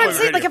 but I'm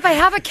saying, like, if I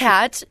have a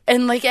cat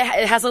and, like, it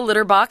has a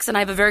litter box and I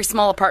have a very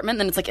small apartment,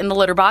 then it's, like, in the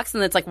litter box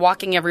and it's, like,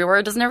 walking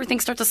everywhere, doesn't everything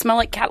start to smell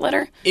like cat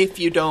litter? If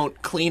you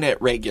don't clean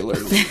it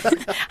regularly.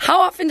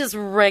 How often does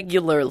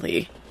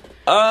regularly?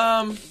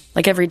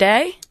 Like, every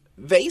day?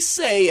 They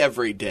say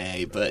every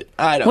day, but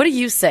I don't. What do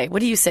you say?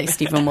 What do you say,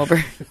 Stephen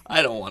Wilber?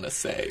 I don't want to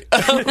say.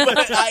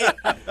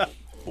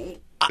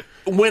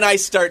 But when I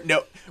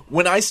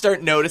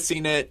start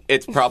noticing it,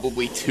 it's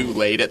probably too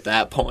late at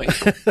that point.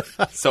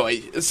 So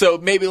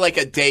maybe like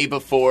a day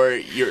before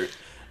you're.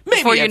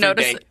 Maybe before you every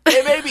notice day.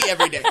 it. Maybe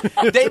every day.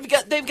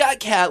 They've got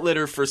cat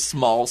litter for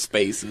small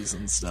spaces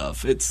and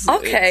stuff. It's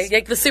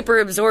like the super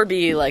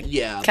absorby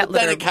cat but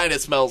litter. then it kind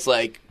of smells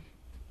like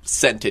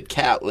scented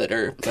cat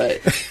litter.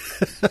 But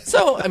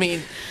so I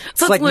mean,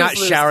 it's like not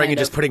loose, showering kind and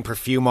just of. putting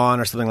perfume on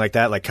or something like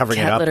that, like covering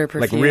Cat it up. litter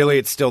Like perfume. really,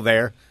 it's still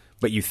there,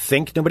 but you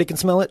think nobody can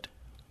smell it.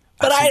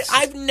 but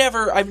I've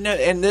never,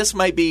 and this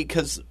might be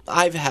because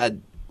I've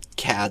had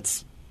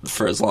cats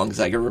for as long as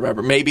I can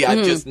remember. Maybe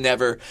I've just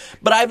never,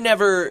 but I've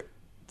never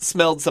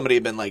smelled somebody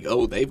and been like,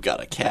 oh, they've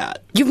got a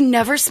cat. You've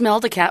never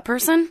smelled a cat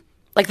person?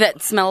 Like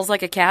that smells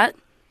like a cat?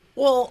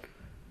 Well,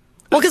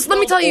 because let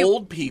me tell you.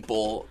 Old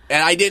people,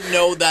 and I didn't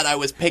know that I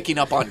was picking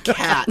up on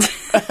cat.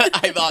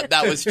 I thought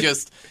that was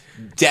just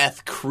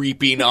death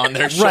creeping on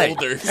their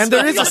shoulders. And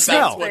there is a That's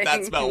smell. what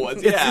that smell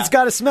was. It's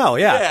got a smell,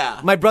 yeah.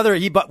 Yeah. My brother,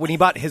 when he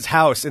bought his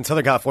house in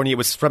Southern California, it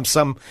was from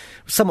some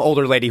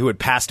older lady who had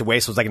passed away,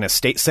 so it was like an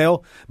estate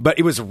sale. But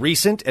it was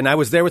recent, and I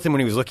was there with him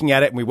when he was looking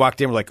at it, and we walked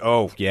in, we're like,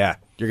 oh, yeah,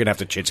 you're going to have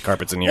to change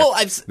carpets in here. Well,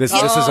 this is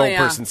old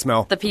person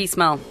smell. The pee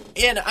smell.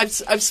 And I've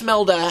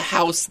smelled a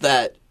house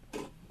that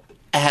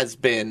has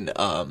been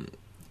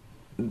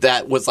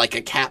that was like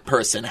a cat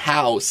person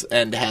house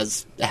and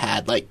has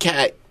had like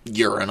cat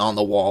urine on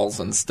the walls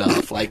and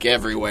stuff like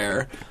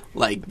everywhere.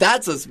 Like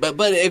that's but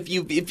if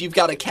you've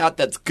got a cat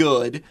that's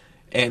good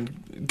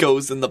and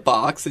goes in the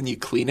box and you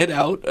clean it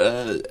out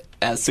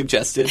as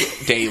suggested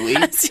daily,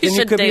 As And you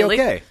should could daily.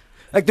 be okay.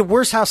 Like the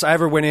worst house I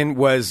ever went in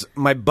was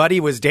my buddy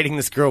was dating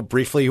this girl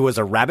briefly who was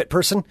a rabbit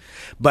person,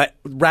 but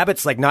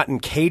rabbits like not in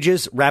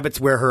cages, rabbits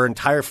where her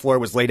entire floor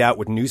was laid out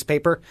with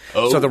newspaper,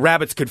 so the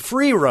rabbits could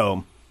free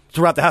roam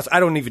throughout the house. I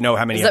don't even know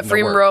how many Is of that them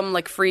free there were. roam,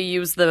 like free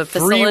use the Free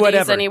facilities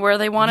whatever. anywhere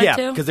they wanted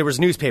to? Yeah, because there was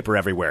newspaper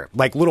everywhere,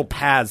 like little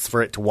paths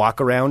for it to walk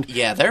around.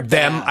 Yeah, they're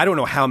them. bad. I don't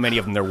know how many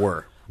of them there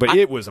were, but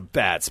it was a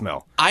bad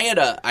smell. I had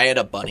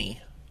a bunny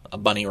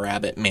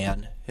rabbit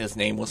man. His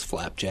name was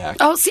Flapjack.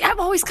 Oh, see, I've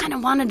always kind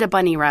of wanted a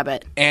bunny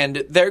rabbit.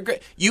 And they're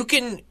great. You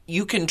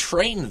can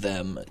train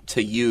them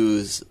to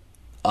use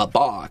a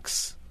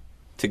box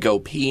to go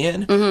pee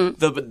in.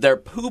 Mm-hmm. Their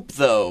poop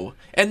though,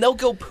 and they'll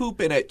go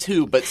poop in it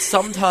too. But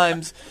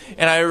sometimes,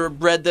 and I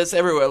read this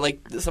everywhere, like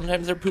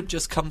sometimes their poop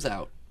just comes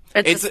out.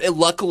 It's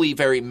luckily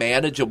very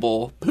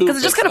manageable poop. Because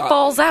it just It's kind of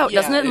falls out,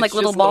 doesn't it? In it's like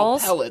little just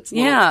balls? pellets,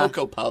 Yeah. little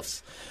Cocoa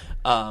Puffs.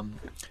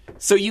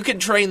 So you can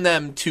train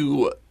them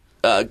to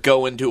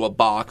go into a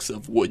box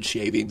of wood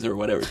shavings or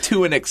whatever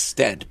to an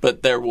extent,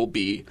 but there will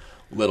be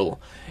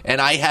little.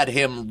 And I had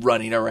him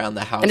running around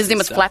the house. And his name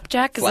was stuff.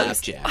 Flapjack?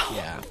 Flapjack,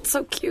 yeah.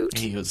 So cute.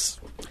 He was.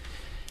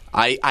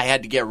 I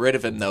had to get rid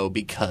of him though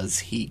because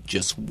he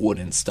just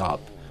wouldn't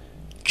stop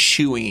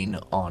chewing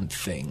on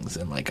things,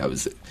 and like I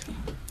was.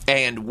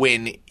 And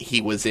when he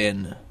was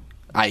in,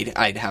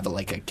 I'd have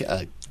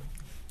a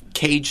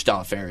caged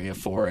off area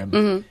for him.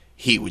 Mm-hmm.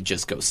 He would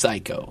just go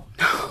psycho.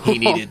 He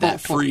needed that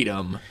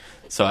freedom.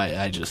 So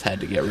I just had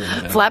to get rid of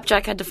him.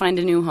 Flapjack had to find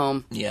a new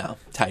home. Yeah,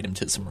 tied him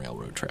to some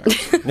railroad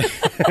tracks.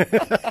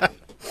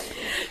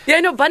 Yeah,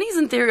 I know bunnies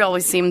in theory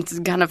always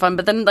seemed kind of fun,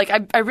 but then like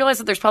I realized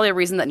that there's probably a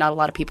reason that not a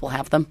lot of people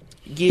have them.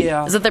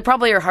 Yeah. Is that they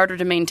probably are harder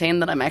to maintain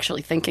than I'm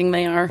actually thinking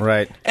they are.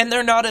 Right. And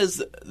they're not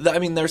as... I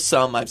mean, there's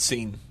some, I've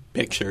seen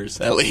pictures,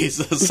 at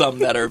least, some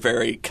that are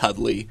very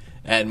cuddly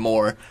and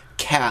more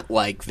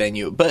cat-like than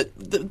you. But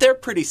they're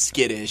pretty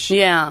skittish.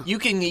 Yeah. You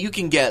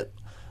can get...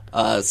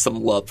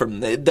 some love from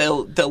them.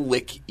 They'll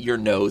lick your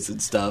nose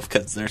and stuff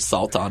because there's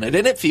salt on it,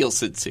 and it feels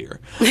sincere.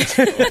 That's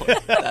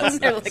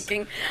They're nice.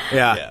 licking.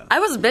 Yeah. I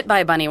was bit by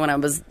a bunny when I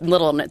was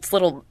little, and its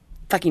little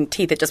fucking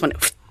teeth, it just went...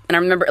 And I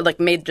remember it like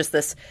made just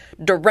this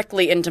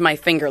directly into my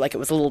finger, like it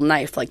was a little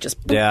knife, like just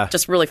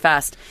really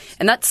fast.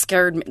 And that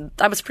scared me.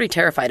 I was pretty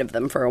terrified of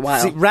them for a while.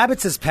 See,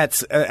 rabbits as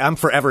pets, I'm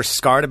forever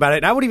scarred about it.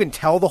 And I wouldn't even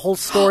tell the whole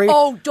story.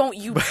 Oh, don't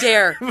you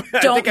dare.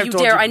 Don't I've you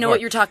told dare. you I know before.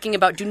 what you're talking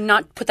about. Do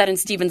not put that in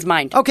Steven's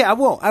mind. Okay, I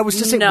won't. I was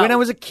just saying, No. when I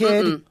was a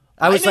kid,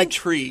 I was I'm like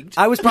intrigued.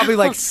 I was probably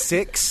like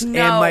 6, No.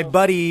 and my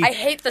buddy. I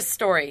hate this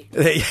story.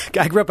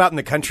 I grew up out in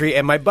the country,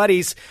 and my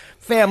buddy's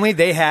family,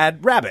 they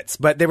had rabbits,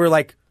 but they were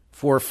like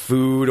for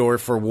food or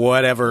for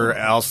whatever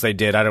else they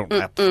did. I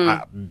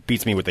don't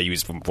beats me what they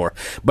used them for,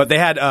 but they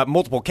had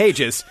multiple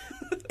cages.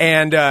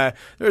 And there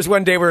was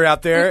one day we were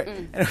out there,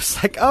 and it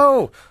was like,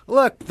 oh,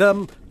 look,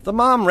 the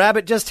mom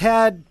rabbit just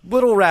had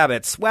little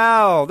rabbits.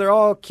 Wow, they're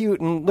all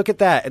cute, and look at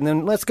that. And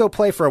then let's go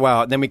play for a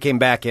while. And then we came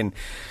back, and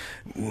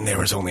there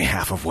was only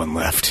half of one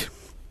left.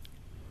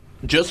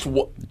 Just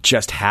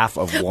half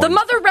of one. The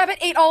mother rabbit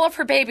ate all of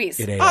her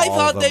babies. It ate I all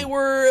thought of they them.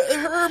 were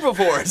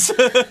herbivores.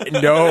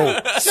 No,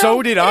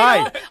 so did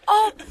I.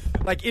 Oh,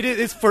 Like,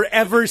 it's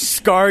forever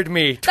scarred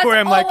me to that's where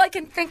I'm all like, I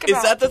can think about.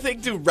 Is that the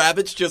thing? Do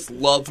rabbits just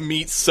love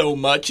meat so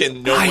much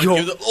and no I one don't-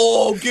 gives them?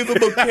 Oh, give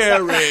them a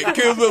carrot.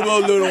 Give them a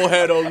little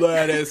head of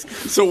lettuce.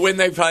 So when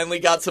they finally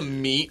got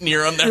some meat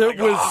near them, they're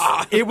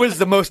like, it was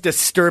the most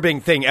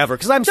disturbing thing ever.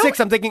 Because I'm 6,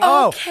 I'm thinking,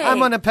 okay. I'm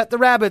going to pet the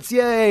rabbits.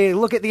 Yay,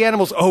 look at the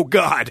animals. Oh,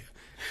 God.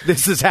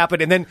 this has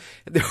happened. And then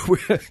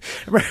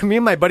me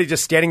and my buddy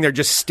just standing there,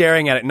 just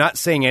staring at it, not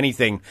saying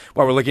anything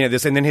while we're looking at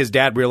this. And then his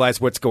dad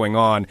realized what's going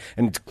on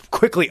and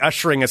quickly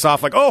ushering us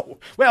off like, oh,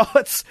 well,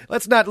 let's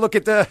not look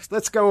at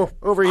let's go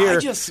over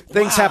here.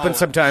 Things happen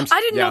sometimes. I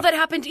didn't know that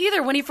happened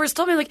either when he first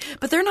told me, like,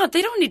 but they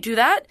don't need to do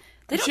that.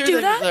 They don't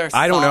do that.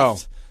 I don't know.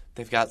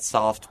 They've got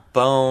soft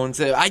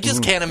bones. I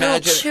just can't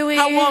imagine.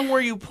 How long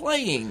were you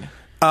playing?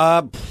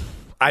 I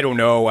don't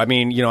know. I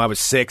mean, I was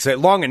 6.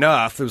 Long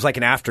enough. It was like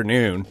an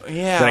afternoon.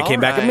 Yeah. Then I came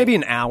back. Maybe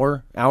an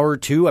hour or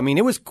two. I mean,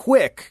 it was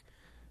quick.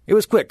 It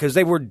was quick because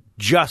they were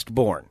just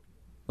born.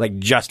 Like,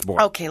 just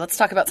born. Okay, let's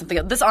talk about something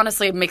else. This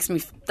honestly makes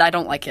me... I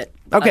don't like it.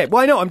 Okay,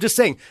 well, I know. I'm just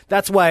saying.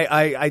 That's why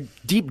I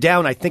deep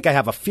down, I think I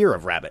have a fear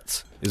of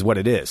rabbits, is what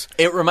it is.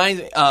 It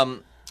reminds me...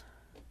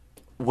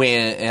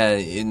 when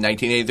in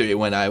 1983,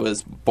 when I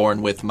was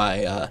born with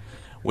my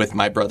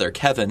brother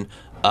Kevin,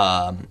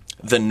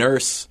 the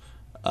nurse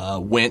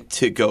went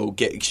to go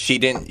get.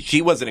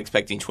 She wasn't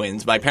expecting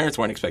twins. My parents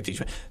weren't expecting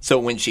twins. So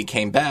when she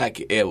came back,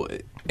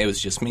 it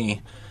was just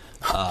me.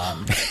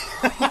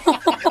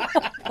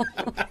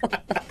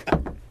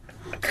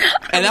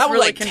 And that was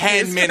really like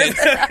 10 minutes.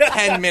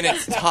 10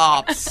 minutes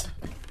tops.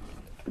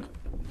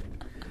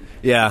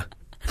 Yeah.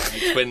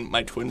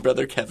 My twin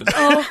brother Kevin.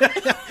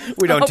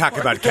 We don't talk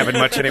about Kevin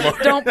much anymore.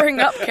 Don't bring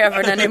up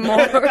Kevin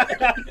anymore.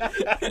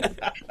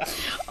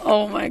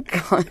 Oh my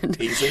God.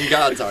 He's in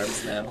God's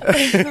arms now.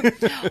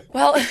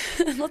 Well,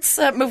 let's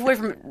move away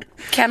from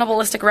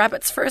cannibalistic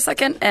rabbits for a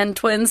second and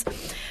twins.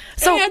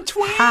 So,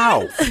 twins.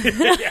 How?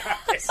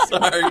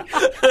 Sorry.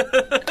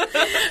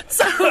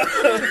 So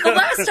the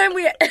last time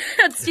we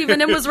had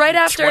Stephen, it was right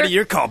after.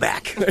 20-year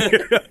callback.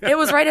 It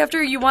was right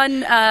after you won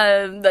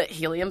the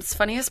Helium's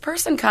Funniest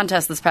Person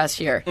contest this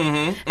past year.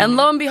 And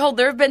lo and behold,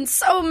 there have been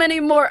so many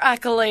more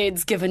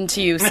accolades given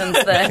to you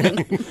since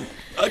then.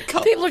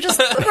 People are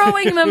just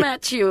throwing them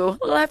at you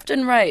left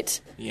and right.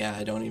 Yeah,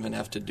 I don't even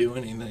have to do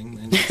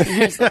anything.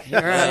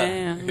 Here I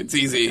am. It's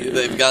easy.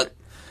 They've got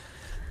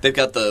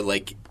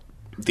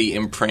the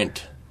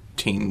imprint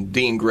team,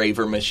 the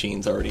engraver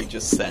machines already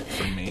just set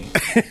for me.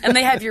 And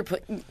they have your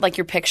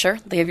picture.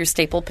 They have your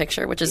staple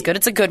picture, which is good.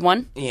 It's a good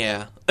one.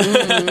 Yeah.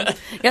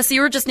 Yeah, so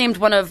you were just named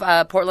one of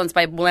Portland's,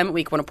 by Willamette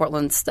Week, one of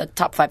Portland's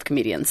top 5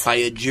 comedians. By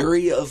a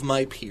jury of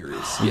my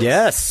peers.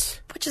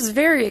 Yes. Which is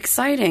very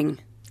exciting.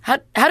 How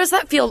does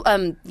that feel,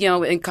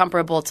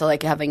 incomparable to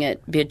like having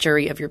it be a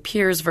jury of your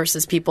peers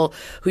versus people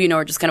who,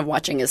 are just kind of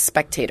watching as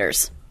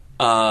spectators?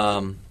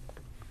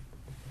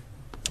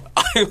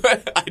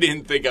 I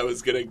didn't think I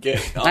was going to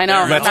get I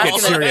know. Let's get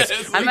serious.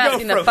 I'm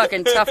asking the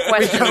fucking tough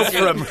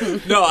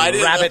questions. No, I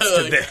didn't. Rabbits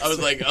to this. I was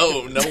like,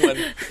 oh, no one.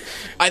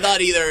 I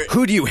thought either.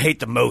 Who do you hate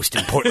the most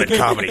in Portland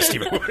comedy,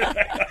 Stephen?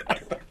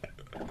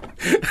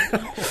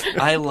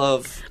 I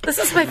love. This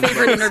is my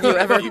favorite interview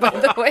ever, by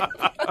the way.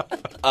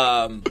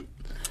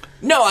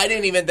 No, I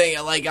didn't even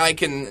think. Like, I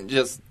can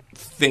just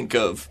think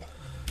of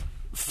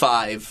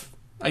 5.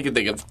 I can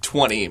think of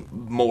 20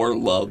 more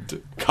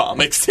loved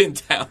comics in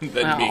town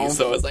than me.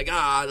 So I was like,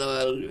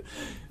 no.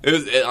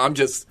 I'm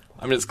just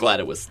glad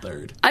it was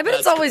third. I bet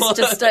it's always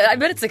just. I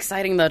bet it's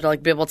exciting though to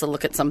like be able to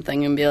look at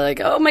something and be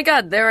like, oh my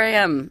God, there I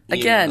am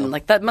again. Yeah.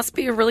 Like that must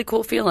be a really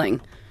cool feeling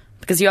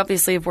because you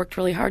obviously have worked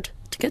really hard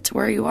to get to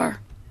where you are.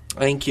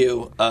 Thank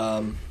you.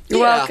 You're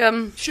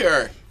welcome.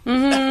 Sure.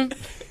 Mm-hmm.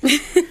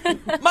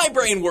 My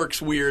brain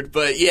works weird,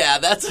 but yeah,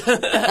 that's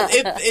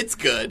it's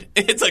good.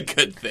 It's a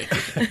good thing.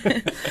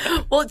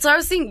 Well, so I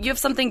was thinking you have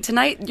something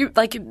tonight. You're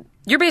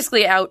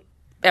basically out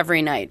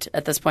every night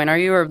at this point, are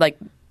you? Or like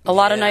a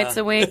lot of nights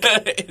a week?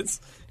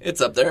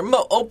 It's up there.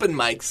 Open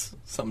mics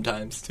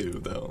sometimes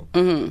too, though.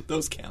 Mm-hmm.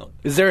 Those count.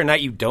 Is there a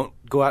night you don't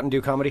go out and do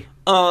comedy?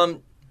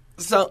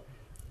 So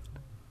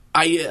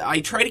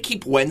I try to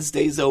keep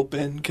Wednesdays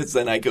open because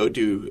then I go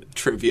do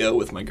trivia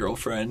with my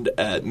girlfriend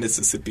at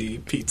Mississippi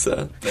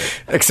Pizza.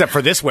 Except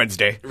for this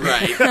Wednesday.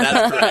 Right,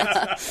 that's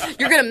correct.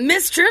 You're going to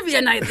miss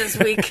trivia night this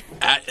week.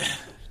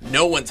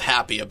 No one's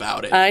happy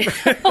about it.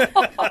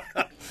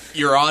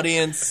 Your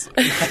audience.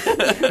 We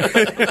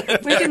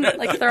can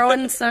throw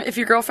in some. If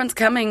your girlfriend's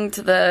coming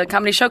to the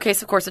comedy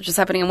showcase, of course, which is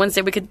happening on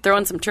Wednesday, we could throw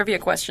in some trivia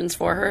questions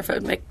for her if it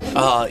would make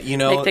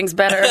things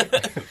better.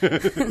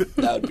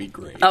 That would be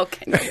great.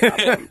 Okay,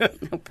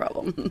 no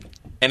problem.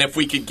 And if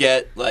we could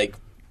get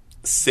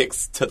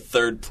 6th to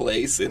 3rd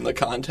place in the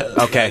contest,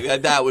 okay,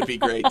 that would be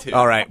great too.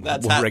 All right,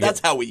 that's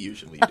how we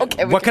usually do.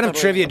 Okay, what kind of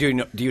trivia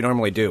do you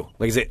normally do?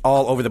 Like, is it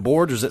all over the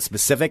board, or is it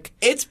specific?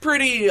 It's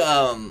pretty.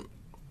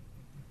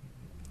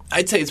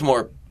 I'd say it's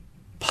more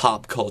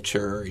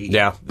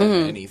pop-culture-y than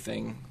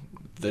anything.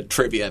 The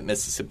trivia at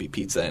Mississippi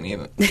Pizza,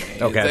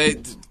 okay,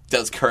 it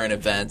does current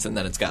events, and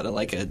then it's got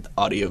an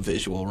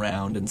audio-visual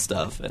round and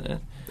stuff in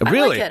it.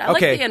 Really? I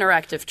like the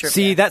interactive trivia.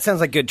 See, that sounds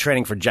like good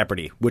training for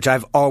Jeopardy, which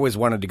I've always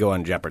wanted to go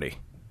on Jeopardy,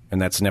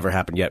 and that's never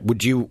happened yet.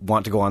 Would you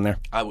want to go on there?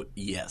 I would.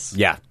 Yes.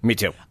 Yeah, me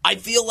too. I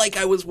feel like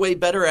I was way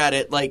better at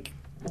it.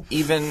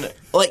 Even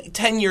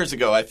 10 years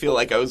ago, I feel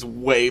like I was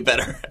way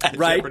better at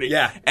Jeopardy.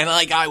 Yeah, and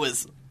I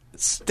was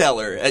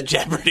stellar at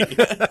Jeopardy.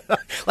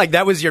 Like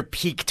that was your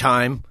peak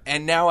time.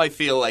 And now I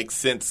feel like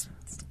since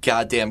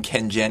goddamn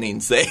Ken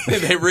Jennings, they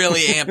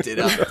really amped it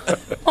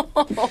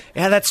up.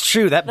 Yeah, that's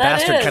true. That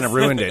bastard is. kind of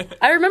ruined it.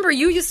 I remember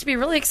you used to be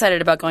really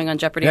excited about going on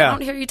Jeopardy. Yeah. I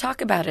don't hear you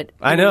talk about it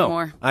I know.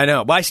 anymore. I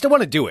know. But I still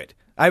want to do it.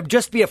 I'd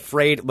just be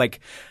afraid,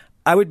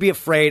 I would be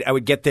afraid I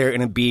would get there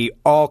and it'd be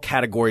all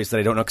categories that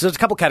I don't know. Because there's a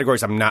couple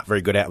categories I'm not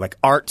very good at, like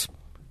art.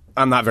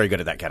 I'm not very good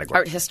at that category.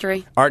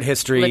 Art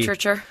history?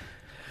 Literature.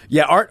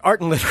 Yeah, art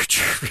and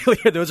literature.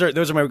 Really, those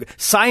are my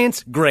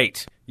science.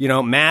 Great,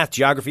 math,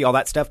 geography, all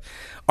that stuff.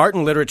 Art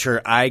and literature,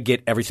 I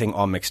get everything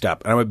all mixed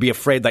up, and I would be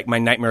afraid. Like my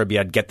nightmare would be,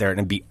 I'd get there and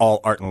it'd be all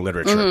art and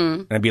literature,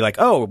 and I'd be like,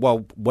 oh,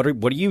 well, what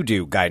do you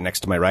do, guy next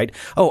to my right?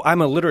 Oh,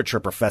 I'm a literature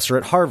professor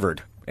at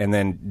Harvard. And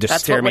then just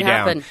That's stare what me would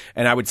down. happen.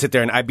 And I would sit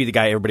there and I'd be the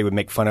guy everybody would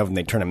make fun of, and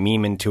they'd turn a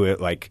meme into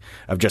it, like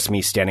of just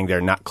me standing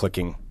there not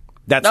clicking.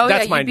 That's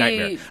my you'd be-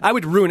 nightmare. I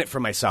would ruin it for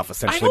myself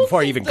essentially don't before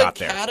I think even the got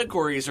there.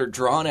 categories are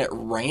drawn at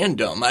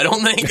random. I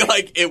don't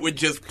think it would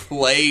just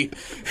play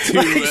to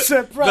the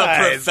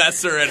Surprise.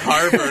 professor at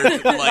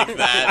Harvard like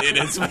that in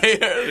his way.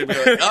 It'd be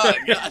like, oh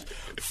gosh,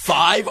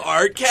 5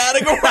 art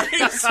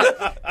categories.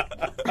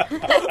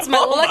 It's my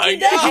Oh lucky my day.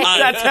 God.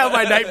 That's how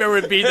my nightmare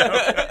would be,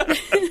 though.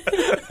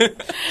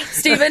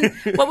 Steven,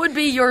 what would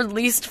be your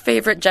least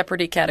favorite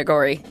Jeopardy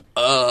category?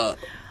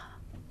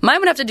 Mine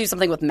would have to do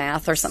something with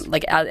math or something,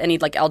 like any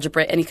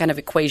algebra, any kind of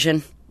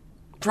equation.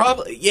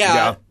 Probably,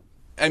 yeah.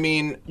 I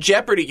mean,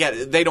 Jeopardy,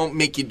 they don't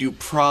make you do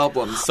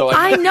problems, so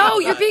I know,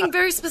 you're being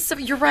very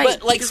specific. You're right.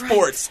 But like You're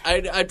sports,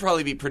 I'd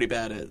probably be pretty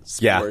bad at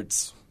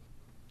sports. Right.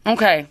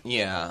 Okay.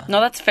 Yeah. No,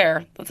 that's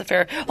fair.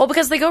 Well,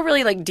 because they go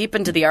really deep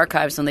into the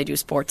archives when they do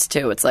sports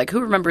too. It's like,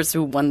 who remembers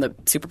who won the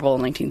Super Bowl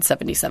in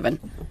 1977?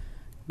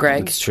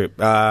 Greg. It's true.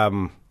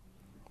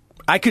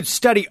 I could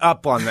study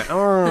up on the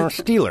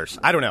Steelers.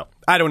 I don't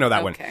know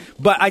that one.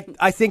 But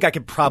I think I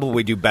could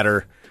probably do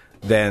better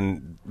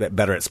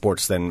at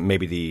sports than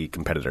maybe the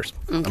competitors.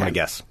 Okay. I'm going to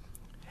guess.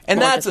 And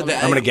that's the thing.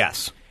 I'm going to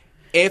guess.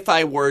 If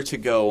I were to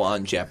go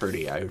on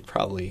Jeopardy, I would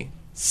probably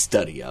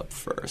study up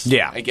first.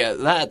 Yeah. I guess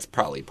that's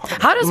probably part of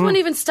it. How does one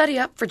even study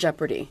up for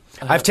Jeopardy?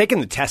 I've taken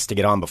the test to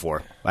get on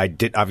before. I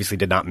obviously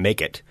did not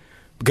make it.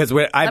 Because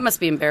that must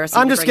be embarrassing.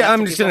 I'm just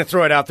going to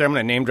throw it out there. I'm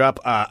going to name drop.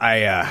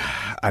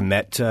 I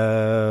met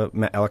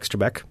Alex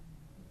Trebek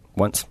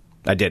once.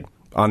 I did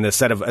on the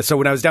set of. So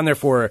when I was down there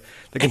for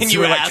the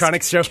Consumer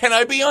Electronics Show, can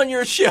I be on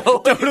your show?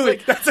 Totally.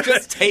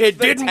 Just take it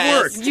the didn't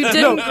test. work. You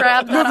didn't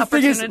grab that the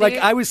thing opportunity.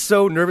 is, I was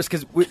so nervous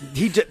because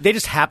they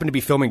just happened to be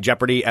filming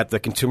Jeopardy at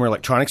the Consumer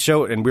Electronics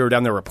Show, and we were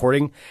down there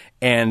reporting,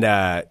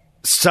 and.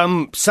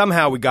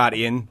 Somehow we got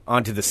in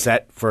onto the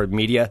set for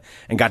media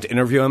and got to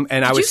interview him,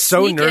 and I was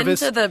so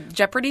nervous. Into the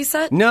Jeopardy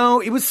set?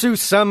 No, it was through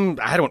some.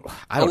 I don't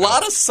a know.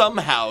 lot of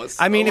somehows.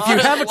 I mean, if you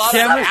have a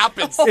camera,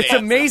 it's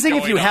amazing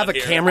if you have a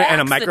camera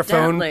and a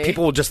microphone. Accidentally.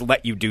 People will just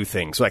let you do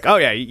things. Like, oh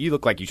yeah, you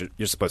look like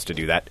you're supposed to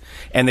do that,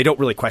 and they don't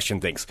really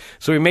question things.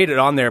 So we made it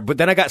on there, but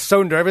then I got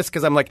so nervous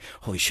because I'm like,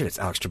 holy shit, it's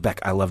Alex Trebek.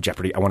 I love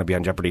Jeopardy. I want to be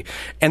on Jeopardy.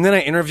 And then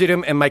I interviewed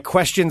him, and my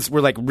questions were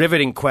like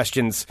riveting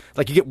questions.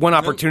 Like you get one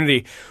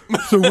opportunity.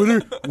 So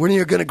when are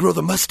you going to grow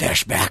the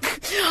mustache back?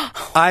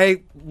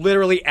 I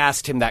literally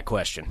asked him that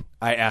question.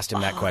 That's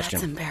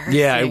embarrassing.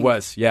 Yeah, it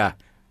was. Yeah.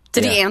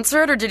 Did he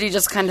answer it, or did he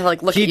just kind of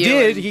look at you? He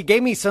did. He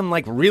gave me some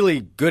really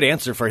good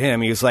answer for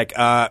him. He was like,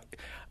 I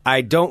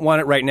don't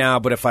want it right now,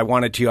 but if I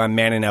wanted to, I'm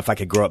man enough I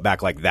could grow it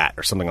back like that,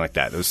 or something like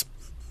that. It was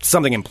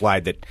something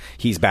implied that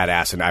he's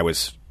badass, and I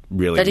was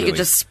really that he could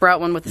just sprout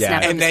one with the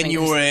snap of And his then you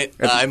fingers.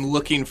 went, I'm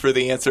looking for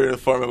the answer in the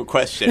form of a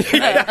question.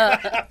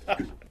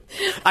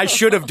 I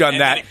should have done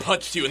And that. then he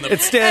punched you in the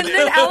Instead, And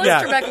then Alex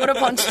yeah. Trebek would have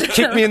punched him.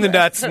 Kicked me in the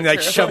nuts and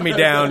shoved me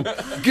down.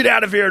 Get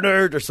out of here,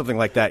 nerd, or something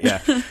like that.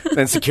 Yeah.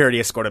 Then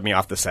security escorted me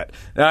off the set.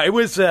 It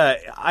was.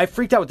 I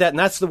freaked out with that, and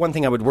that's the one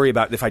thing I would worry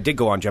about if I did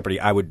go on Jeopardy.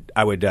 I would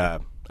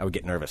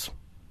get nervous.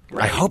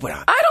 Right. I hope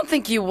not. I don't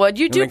think you would.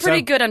 You do think pretty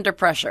so? good under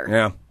pressure.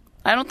 Yeah.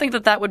 I don't think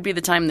that would be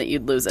the time that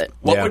you'd lose it.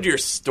 What Yeah. would your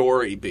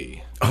story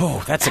be?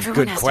 Oh, that's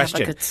Everyone a good has to have a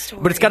question. good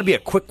story. But it's got to be a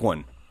quick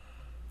one.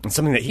 And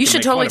something that he You can should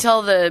make totally fun of.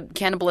 tell the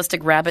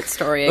cannibalistic rabbit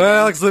story again. Well,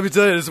 Alex, let me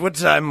tell you this. One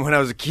time when I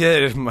was a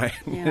kid, my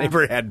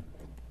neighbor had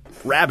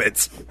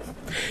rabbits.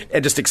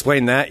 And just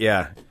explain that,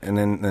 yeah. And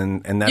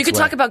that's you could why-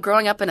 talk about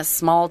growing up in a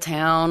small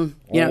town.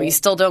 You know, you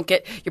still don't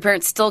get your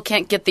parents still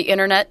can't get the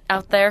internet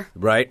out there,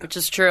 Right. Which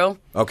is true.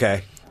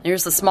 Okay.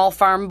 Here's the small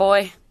farm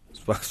boy.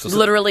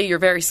 Literally, you're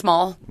very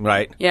small.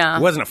 Right. Yeah.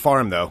 It wasn't a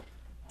farm, though.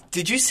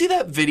 Did you see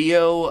that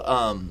video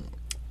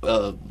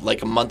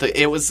like a month ago?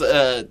 It was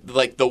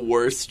like the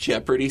worst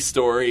Jeopardy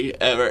story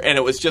ever, and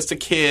it was just a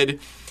kid,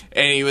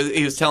 and he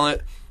was telling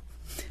it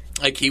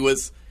like he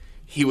was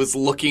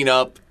looking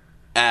up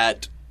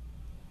at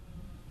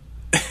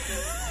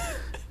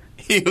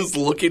he was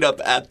looking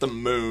up at the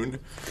moon.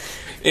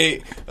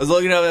 I was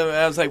looking up, and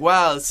I was like,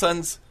 "Wow, the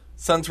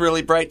sun's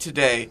really bright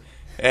today,"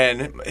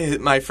 and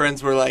my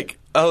friends were like,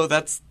 "Oh,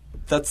 that's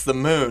the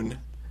moon."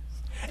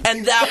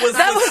 And that was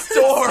the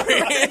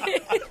story.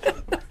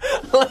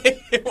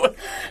 Like,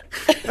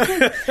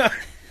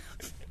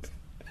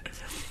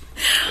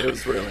 It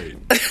was really...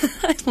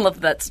 I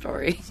love that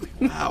story.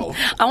 Wow.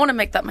 I want to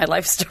make that my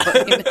life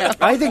story now.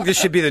 I think this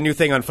should be the new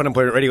thing on Fun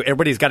Employment Radio.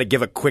 Everybody's got to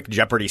give a quick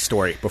Jeopardy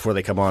story before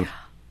they come on.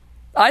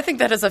 I think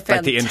that is a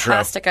Like the intro.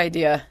 fantastic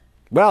idea.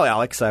 Well,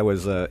 Alex, I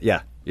was,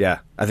 yeah.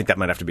 I think that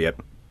might have to be it.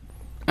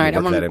 All right, I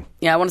We'll work that want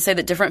in. I want to say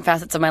that different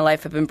facets of my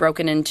life have been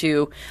broken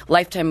into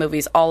Lifetime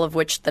movies, all of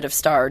which that have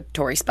starred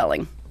Tori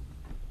Spelling.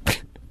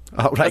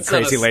 All right, That's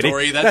crazy not a lady.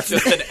 story. That's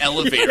just an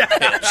elevator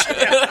pitch.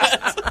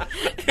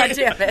 God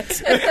damn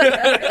it.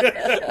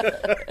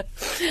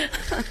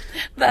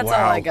 That's all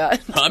I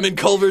got. I'm in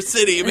Culver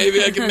City.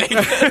 Maybe I can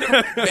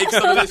make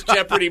some of this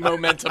Jeopardy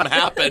momentum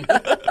happen.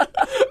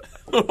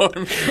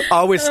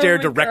 Always stare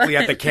directly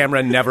at the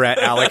camera, never at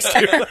Alex.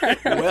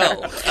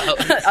 Well,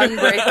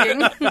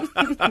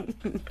 Unbreaking.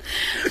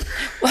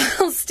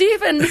 Well,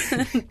 Stephen,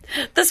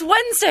 this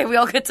Wednesday we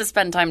all get to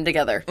spend time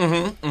together.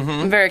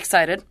 I'm very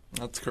excited.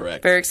 that's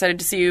correct. Very excited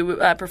to see you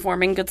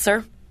performing, good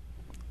sir.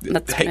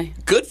 That's Hey,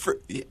 good for...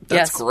 That's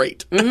Yes.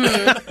 great.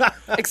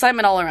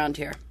 excitement all around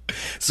here.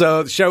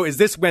 So the show is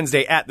this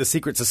Wednesday at the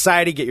Secret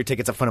Society. Get your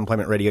tickets at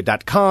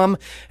funemploymentradio.com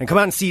and come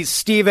out and see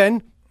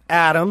Steven,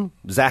 Adam,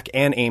 Zach,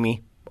 and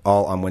Amy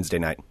all on Wednesday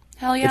night.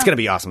 Hell yeah. It's going to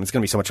be awesome. It's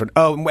going to be so much fun.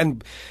 Oh,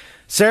 and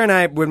Sarah and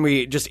I, when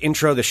we just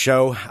intro the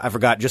show, I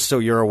forgot, just so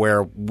you're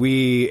aware,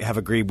 we have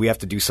agreed we have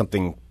to do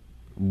something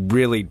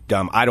really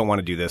dumb. I don't want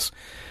to do this.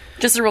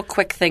 Just a real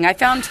quick thing. I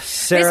found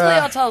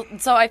Sarah-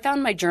 So I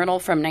found my journal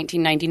from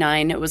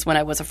 1999. It was when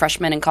I was a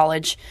freshman in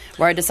college,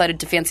 where I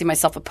decided to fancy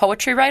myself a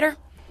poetry writer.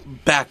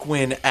 Back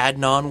when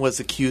Adnan was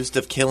accused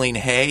of killing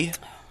Hay.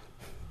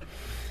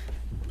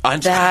 I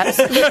don't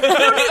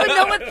even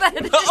know what that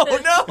is. Oh,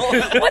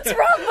 no. What's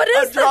wrong? What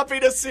I'm is that?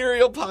 dropping a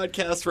serial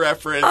podcast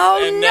reference.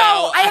 Oh, and no.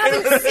 now I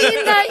haven't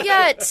seen that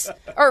yet.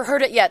 Or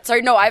heard it yet.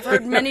 Sorry, no, I've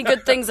heard many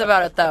good things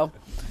about it, though.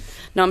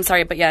 No, I'm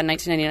sorry, but yeah, in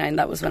 1999,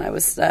 that was when I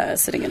was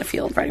sitting in a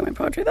field writing my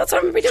poetry. That's what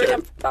I'm going to be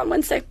doing on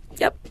Wednesday.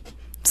 Yep.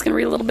 Just going to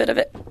read a little bit of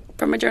it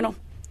from my journal.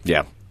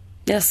 Yeah.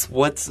 Yes.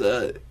 what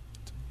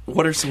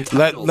are some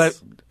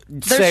titles?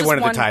 Say one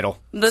of the title.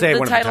 Say The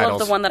one title of the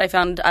titles. of the one that I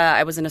found,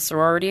 I was in a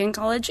sorority in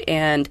college,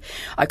 and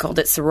I called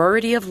it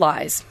Sorority of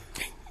Lies.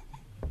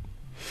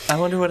 I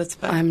wonder what it's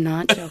about. I'm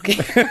not joking.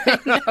 I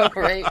know,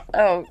 right?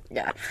 Oh,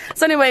 yeah.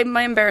 So anyway,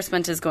 my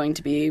embarrassment is going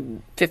to be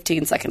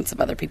 15 seconds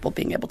of other people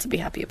being able to be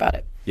happy about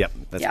it. Yep,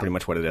 that's Yeah. pretty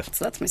much what it is.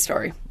 So that's my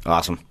story.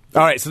 Awesome.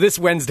 All right, so this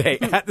Wednesday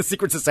at the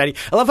Secret Society.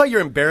 I love how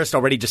you're embarrassed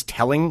already just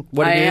telling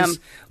what I it am. is,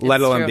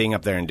 let It's alone true. being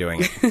up there and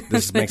doing it.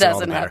 This It makes it all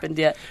the hasn't better. happened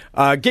yet.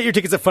 Get your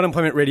tickets at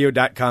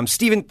funemploymentradio.com.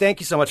 Stephen, thank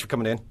you so much for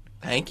coming in.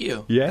 Thank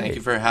you. Yay. Thank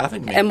you for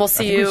having me. And we'll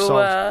see think we've you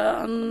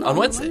solved- on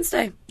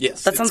Wednesday.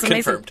 Yes, That sounds it's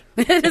amazing. confirmed.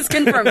 It is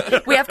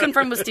confirmed. We have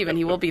confirmed with Stephen.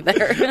 He will be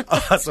there.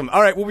 Awesome. All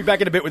right, we'll be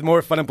back in a bit with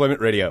more Fun Employment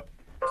Radio.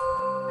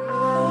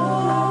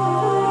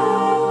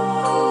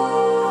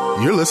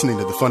 You're listening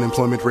to the Fun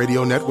Employment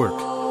Radio Network.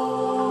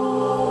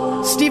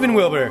 Stephen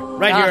Wilber,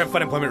 right here Ah. at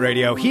Fun Employment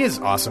Radio. He is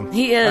awesome.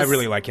 He is. I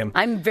really like him.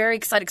 I'm very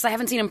excited because I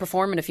haven't seen him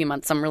perform in a few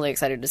months. I'm really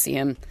excited to see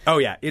him. Oh,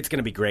 yeah, it's going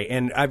to be great.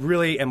 And I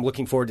really am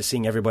looking forward to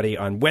seeing everybody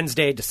on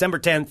Wednesday, December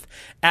 10th,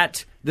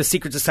 at the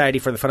Secret Society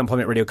for the Fun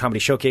Employment Radio Comedy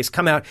Showcase.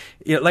 Come out.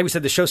 You know, like we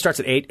said, the show starts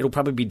at 8. It'll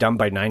probably be done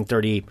by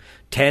 9:30,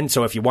 10.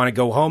 So if you want to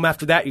go home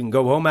after that, you can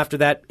go home after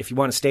that. If you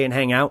want to stay and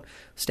hang out,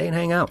 stay and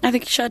hang out. I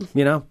think you should.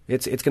 You know,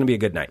 it's going to be a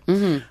good night.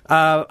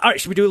 All right,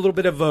 should we do a little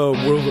bit of a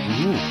world of...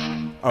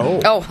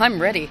 Oh,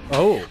 I'm ready.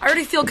 Oh. I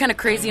already feel kind of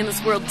crazy in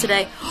this world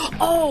today.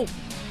 Oh,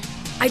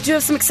 I do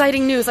have some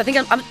exciting news. I think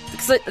I'm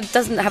because it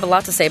doesn't have a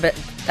lot to say, but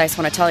I just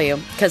want to tell you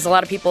because a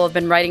lot of people have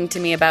been writing to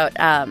me about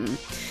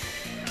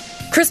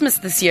Christmas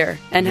this year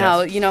and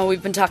how, you know,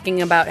 we've been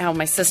talking about how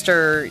my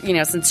sister, you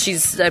know, since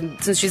she's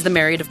the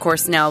married, of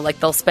course, now, like,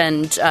 they'll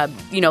spend,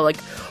 you know, like,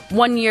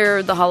 1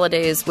 year the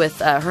holidays with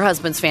her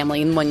husband's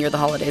family and 1 year the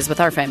holidays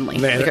with our family.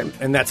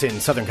 And that's in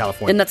Southern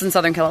California. And that's in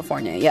Southern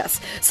California, yes.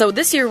 So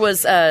this year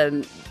was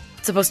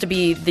supposed to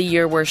be the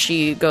year where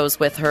she goes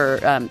with her,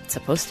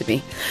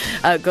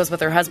 goes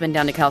with her husband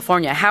down to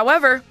California.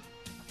 However,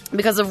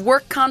 because of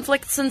work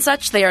conflicts and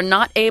such, they are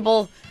not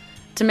able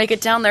to make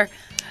it down there.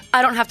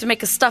 I don't have to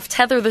make a stuffed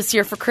Heather this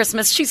year for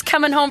Christmas. She's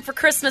coming home for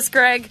Christmas,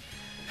 Greg.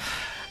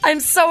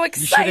 I'm so You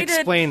excited. should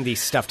explain the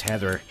stuffed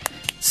Heather.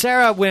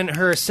 Sarah, when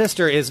her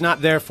sister is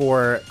not there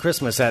for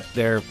Christmas at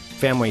their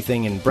family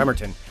thing in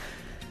Bremerton,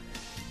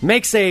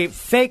 makes a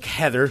fake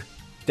Heather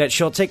that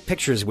she'll take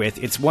pictures with.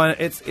 It's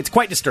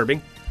quite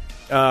disturbing,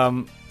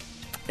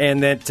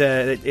 and that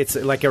it's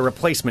like a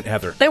replacement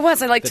Heather. There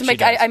was. I like that to she make.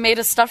 does. I made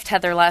a stuffed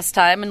Heather last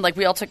time, and like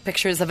we all took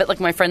pictures of it. Like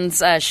my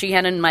friends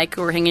Sheehan and Mike,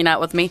 who were hanging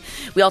out with me,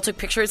 we all took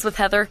pictures with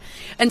Heather.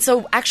 And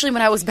so, actually,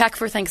 when I was back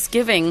for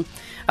Thanksgiving,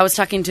 I was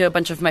talking to a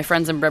bunch of my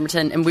friends in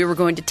Bremerton, and we were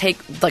going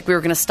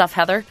to stuff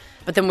Heather,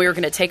 but then we were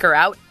going to take her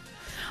out.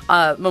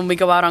 When we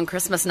go out on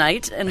Christmas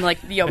night and like,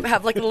 you know,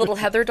 have like a little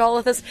Heather doll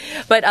with us.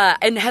 But,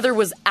 and Heather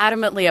was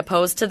adamantly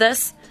opposed to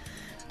this.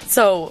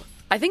 So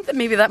I think that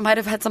maybe that might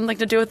have had something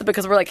to do with it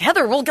because we're like,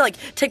 Heather, we'll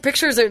take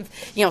pictures of,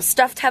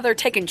 stuffed Heather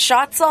taking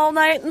shots all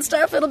night and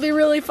stuff. It'll be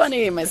really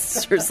funny. And my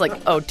sister's like,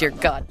 oh, dear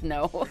God,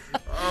 no.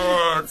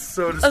 Oh, it's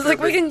so disturbing. I was like,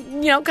 we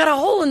can, cut a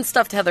hole in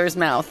stuffed Heather's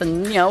mouth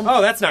and,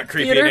 Oh, that's not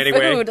creepy in any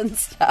way. Food and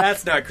stuff.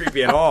 That's not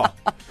creepy at all.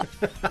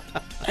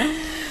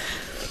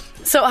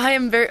 So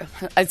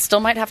I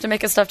still might have to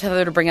make a stuffed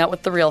Heather to bring out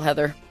with the real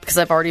Heather because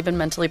I've already been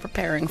mentally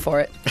preparing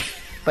for it.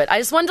 But I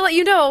just wanted to let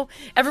you know,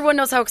 everyone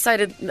knows how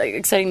exciting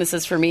this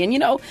is for me.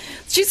 And, I'm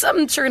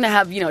sure going to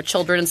have,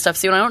 children and stuff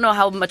soon. I don't know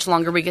how much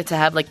longer we get to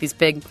have, these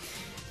big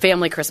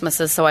family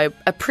Christmases. So I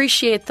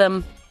appreciate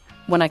them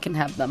when I can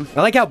have them.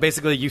 I like how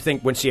basically you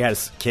think when she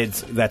has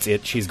kids, that's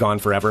it. She's gone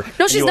forever.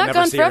 No, she's not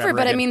gone forever.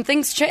 But,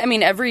 things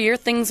change. Every year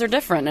things are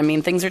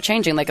different. Things are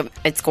changing.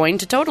 It's going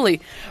to totally.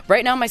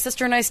 Right now, my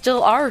sister and I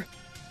still are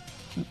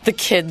the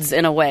kids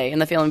in a way in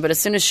the family. But as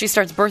soon as she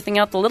starts birthing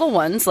out the little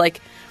ones,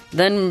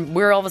 then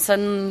we're all of a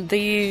sudden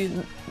the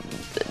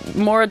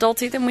more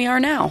adulty than we are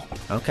now.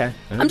 Okay.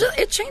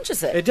 It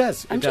changes it. It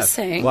does. I'm just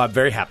saying. Well, I'm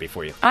very happy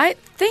for you.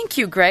 Thank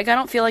you, Greg. I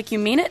don't feel like you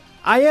mean it.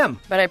 I am.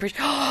 But I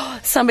appreciate...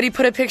 somebody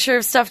put a picture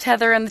of stuffed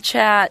Heather in the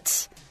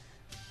chat.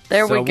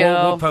 There we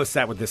go. We'll post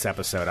that with this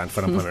episode on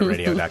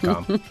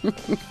funemploymentradio.com.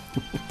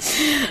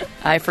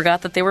 I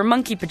forgot that they were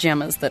monkey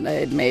pajamas that I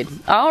had made.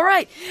 All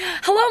right.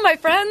 Hello, my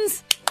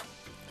friends.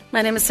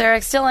 My name is Sarah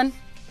X. Dillon.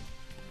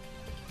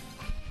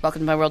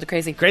 Welcome to my world of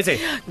crazy. Crazy.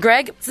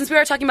 Greg, since we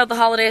are talking about the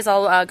holidays,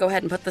 I'll go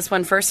ahead and put this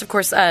one first. Of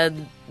course,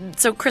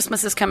 so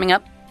Christmas is coming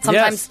up.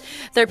 Sometimes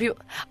there are people...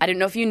 I didn't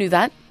know if you knew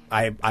that.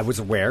 I was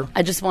aware.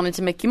 I just wanted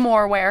to make you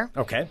more aware.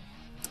 Okay.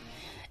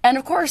 And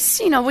of course,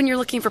 when you're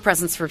looking for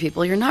presents for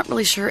people, you're not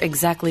really sure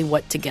exactly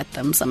what to get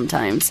them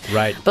sometimes.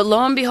 Right. But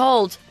lo and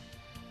behold,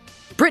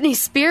 Britney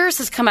Spears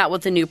has come out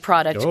with a new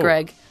product,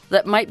 Greg,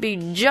 that might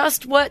be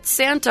just what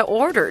Santa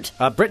ordered.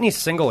 Britney's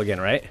single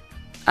again, right?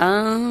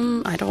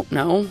 I don't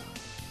know.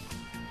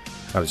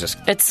 I was just...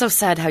 It's so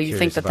sad how you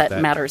think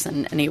that matters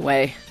in any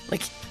way.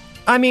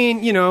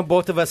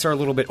 Both of us are a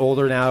little bit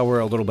older now. We're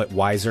a little bit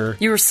wiser.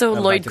 You were so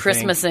Lloyd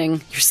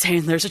Christmasing. You're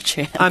saying there's a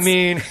chance.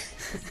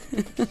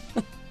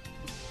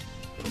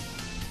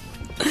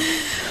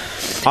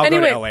 I'll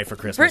go to LA for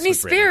Christmas. Britney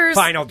Spears.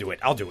 Fine, I'll do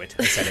it. I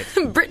said it.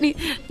 Britney.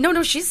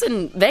 No, she's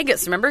in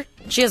Vegas, remember?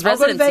 She has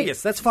residency. I'll go to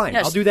Vegas. That's fine.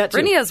 I'll do that too.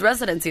 Britney has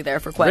residency there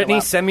for quite a while.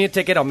 Britney, send me a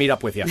ticket. I'll meet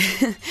up with you.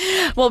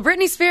 Well,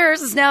 Britney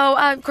Spears is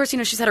now, of course,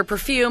 she's had her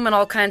perfume and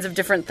all kinds of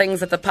different things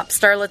that the pop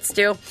starlets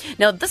do.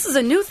 Now, this is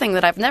a new thing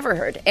that I've never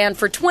heard. And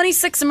for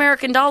 $26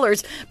 American,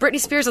 Britney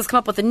Spears has come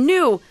up with a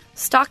new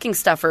stocking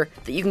stuffer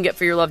that you can get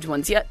for your loved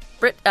ones. Yes,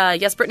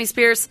 Britney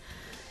Spears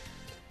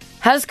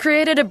has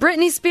created a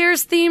Britney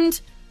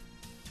Spears-themed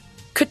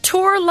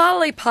Couture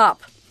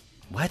lollipop.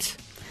 What?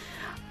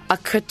 A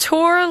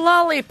Couture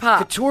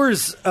lollipop.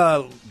 Couture's,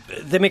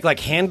 they make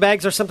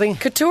handbags or something?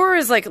 Couture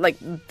is like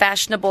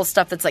fashionable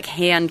stuff that's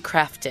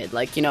handcrafted.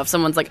 If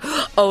someone's like,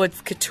 oh, it's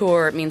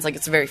couture, it means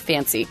it's very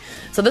fancy.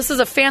 So this is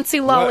a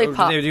fancy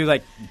lollipop. Do they do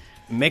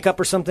makeup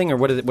or something, or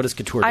what does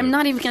couture do? I'm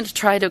not even going to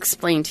try to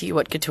explain to you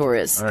what couture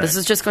is. Right. This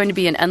is just going to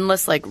be an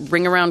endless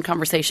ring around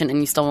conversation, and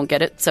you still won't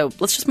get it. So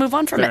let's just move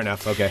on from it. Fair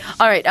enough. Okay.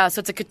 All right.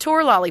 So it's a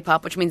couture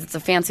lollipop, which means it's a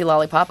fancy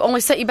lollipop.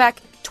 Only set you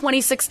back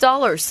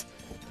 $26.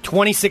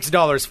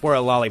 $26 for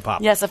a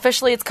lollipop. Yes,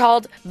 officially it's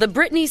called the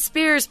Britney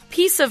Spears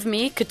Piece of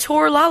Me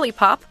Couture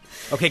Lollipop.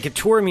 Okay,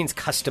 couture means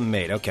custom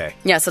made. Okay.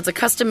 Yeah, so it's a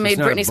custom-made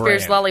Britney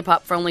Spears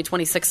lollipop for only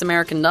 $26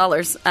 American.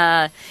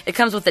 It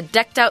comes with a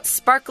decked-out,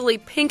 sparkly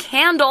pink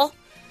handle.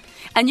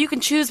 And you can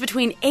choose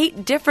between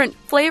 8 different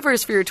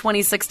flavors for your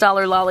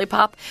 $26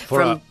 lollipop,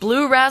 from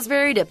blue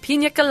raspberry to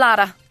pina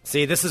colada.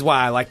 See, this is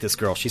why I like this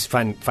girl. She's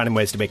finding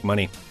ways to make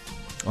money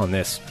on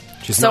this.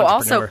 She's an so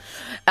entrepreneur. Also,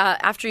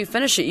 after you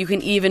finish it, you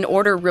can even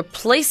order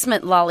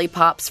replacement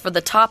lollipops for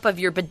the top of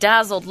your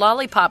bedazzled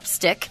lollipop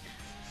stick.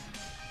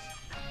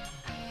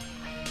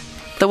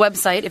 The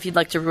website, if you'd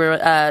like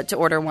to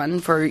order one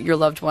for your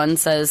loved one,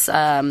 says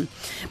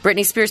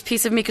Britney Spears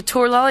Piece of Me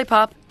Couture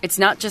Lollipop. It's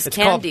not just it's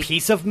candy. It's called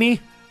Piece of Me?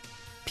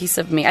 Piece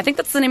of Me. I think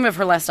that's the name of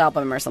her last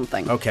album or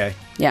something. Okay.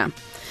 Yeah.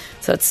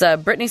 So it's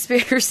Britney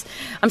Spears.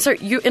 I'm sorry,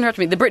 you interrupted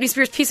me. The Britney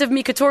Spears Piece of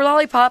Me Couture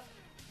Lollipop.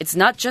 It's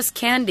not just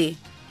candy.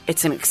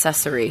 It's an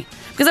accessory.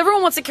 Because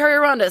everyone wants to carry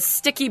around a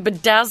sticky,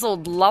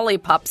 bedazzled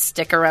lollipop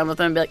stick around with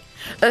them and be like,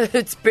 oh,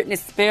 it's Britney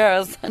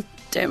Spears.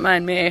 Don't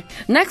mind me.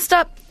 Next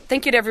up,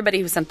 thank you to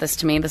everybody who sent this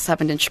to me. This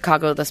happened in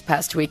Chicago this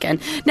past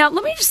weekend. Now,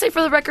 let me just say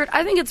for the record,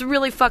 I think it's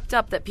really fucked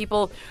up that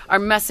people are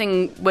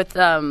messing with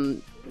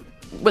the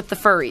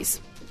furries.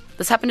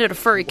 This happened at a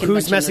furry convention.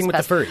 Who's messing with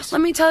the furries?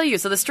 Let me tell you.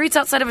 So the streets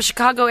outside of a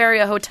Chicago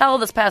area hotel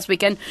this past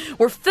weekend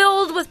were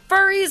filled with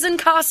furries in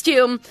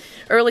costume.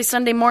 Early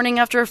Sunday morning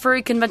after a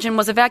furry convention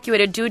was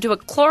evacuated due to a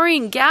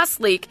chlorine gas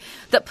leak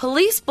that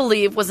police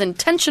believe was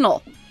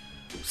intentional.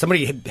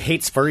 Somebody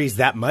hates furries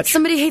that much?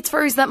 Somebody hates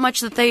furries that much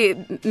that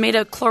they made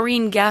a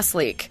chlorine gas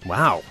leak.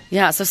 Wow.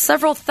 Yeah, so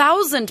several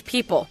thousand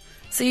people.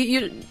 So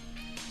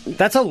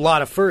That's a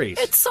lot of furries.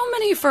 It's so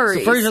many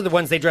furries. So furries are the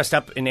ones they dressed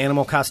up in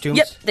animal costumes?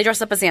 Yep, they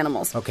dressed up as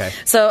animals. Okay.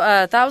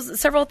 So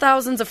several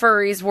thousands of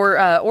furries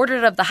were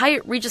ordered at the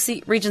Hyatt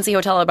Regency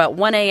Hotel at about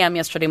 1 a.m.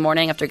 yesterday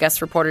morning after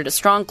guests reported a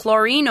strong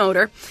chlorine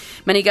odor.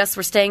 Many guests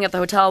were staying at the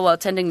hotel while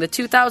attending the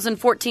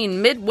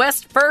 2014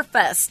 Midwest Fur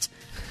Fest.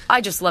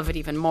 I just love it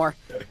even more.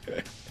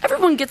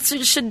 Everyone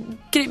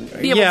should be able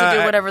to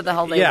do whatever the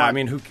hell they want. Yeah, I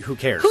mean, who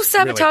cares? Who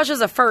sabotages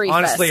really? a furry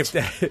Honestly,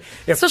 fest?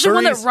 if Especially furries,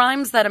 one that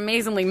rhymes that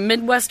amazingly,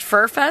 Midwest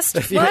Fur Fest?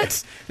 What?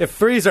 Yes, if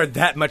furries are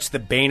that much the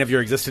bane of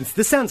your existence,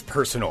 this sounds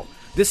personal.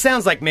 This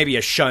sounds like maybe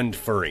a shunned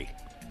furry.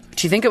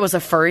 Do you think it was a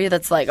furry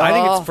that's like, I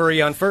think it's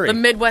furry on furry. The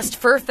Midwest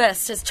Fur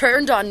Fest has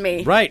turned on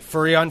me. Right,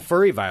 furry on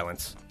furry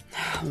violence.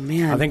 Oh,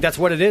 man. I think that's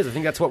what it is. I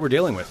think that's what we're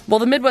dealing with. Well,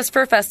 the Midwest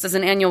Fur Fest is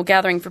an annual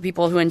gathering for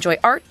people who enjoy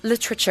art,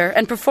 literature,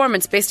 and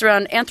performance based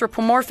around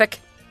anthropomorphic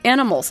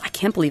animals. I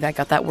can't believe I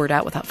got that word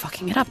out without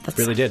fucking it up. That's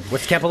really did.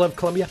 What's the capital of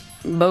Colombia?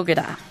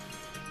 Bogota.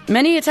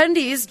 Many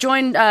attendees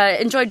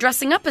enjoyed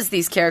dressing up as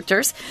these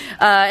characters,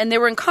 and they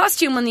were in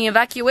costume when the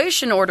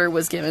evacuation order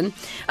was given.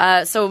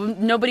 So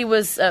nobody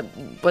was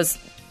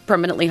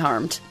permanently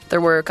harmed.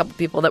 There were a couple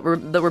people that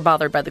were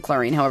bothered by the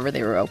chlorine. However,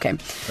 they were okay.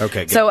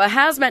 Okay, good. So a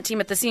hazmat team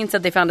at the scene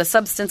said they found a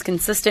substance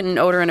consistent in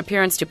odor and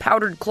appearance to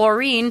powdered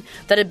chlorine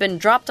that had been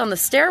dropped on the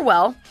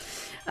stairwell.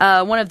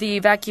 One of the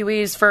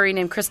evacuees, furry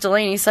named Chris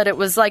Delaney, said it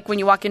was like when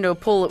you walk into a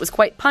pool. It was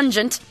quite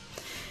pungent.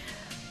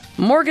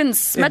 Morgan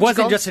Smedgill... It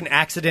wasn't just an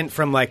accident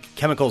from,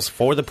 chemicals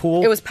for the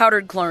pool? It was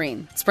powdered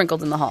chlorine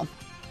sprinkled in the hall.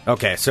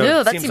 Okay, so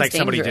Ew, it seems like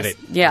somebody did it.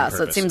 Yeah,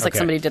 so it seems like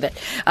somebody did it.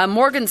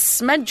 Morgan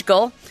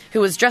Smedgill,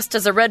 who was dressed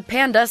as a red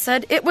panda,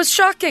 said it was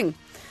shocking.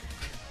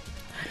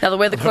 Now, the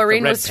way the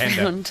chlorine was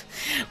found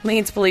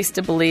leads police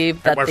to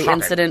believe that the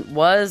incident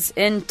was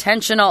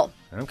intentional.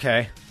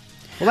 Okay.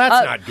 Well,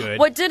 that's not good.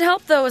 What did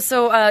help, though, is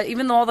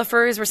even though all the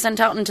furries were sent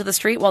out into the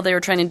street while they were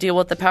trying to deal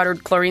with the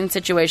powdered chlorine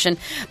situation,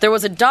 there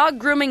was a dog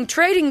grooming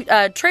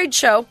trade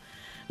show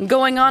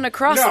going on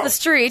across the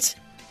street.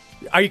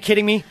 Are you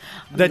kidding me?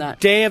 The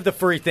day of the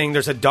furry thing,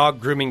 there's a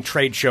dog grooming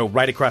trade show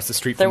right across the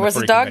street from the furry There was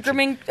a dog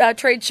convention. grooming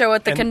trade show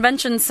at the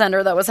convention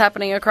center that was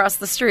happening across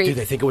the street. Do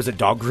they think it was a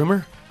dog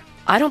groomer?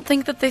 I don't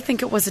think that they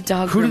think it was a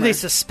dog groomer. Who do they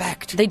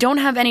suspect? They don't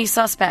have any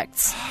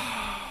suspects.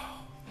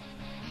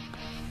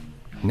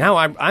 Now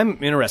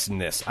I'm interested in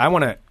this. I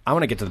want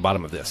to get to the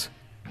bottom of this.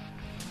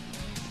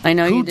 I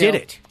know you do. Who did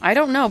it? I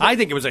don't know. But... I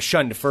think it was a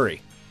shunned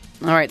furry.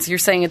 All right, so you're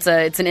saying it's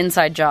an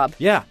inside job.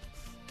 Yeah.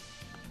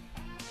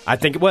 I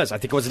think it was. I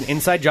think it was an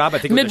inside job. I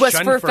think Midwest it was a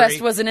shunned Fur furry.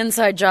 Fest was an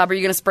inside job. Are you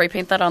going to spray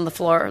paint that on the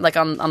floor,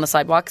 on the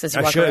sidewalks as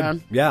you walk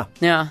around? Yeah.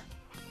 Yeah.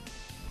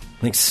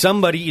 I think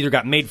somebody either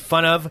got made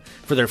fun of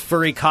for their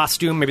furry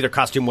costume. Maybe their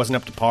costume wasn't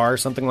up to par or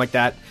something like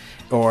that.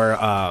 Or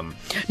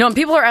no, and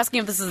people are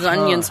asking if this is an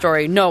Onion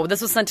story. No, this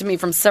was sent to me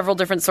from several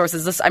different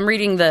sources. I'm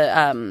reading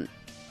the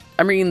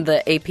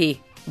AP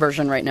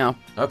version right now.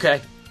 Okay.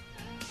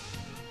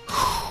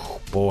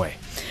 Boy.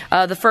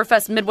 The Fur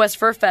Fest, Midwest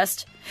Fur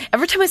Fest.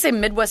 Every time I say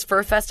Midwest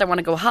Fur Fest, I want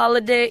to go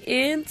Holiday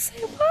Inn. Say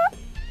what?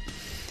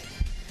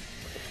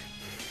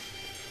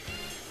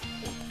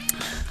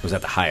 It was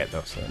at the Hyatt,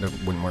 though, so it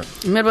wouldn't work.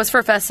 Midwest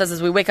Fur Fest says,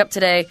 as we wake up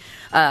today,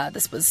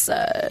 this was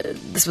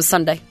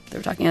Sunday. They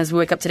were talking, as we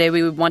wake up today,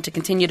 we want to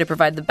continue to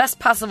provide the best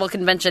possible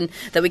convention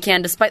that we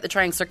can, despite the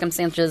trying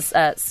circumstances.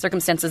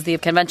 The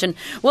convention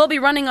will be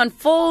running on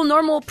full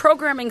normal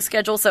programming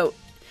schedule, so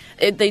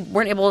they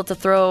weren't able to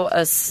throw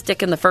a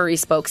stick in the furry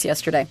spokes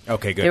yesterday.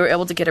 Okay, good. They were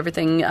able to get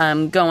everything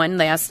going.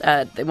 They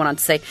went on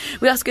to say,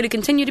 we ask you to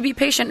continue to be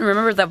patient and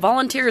remember that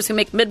volunteers who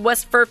make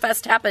Midwest Fur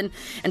Fest happen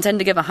intend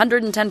to give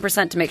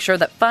 110% to make sure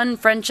that fun,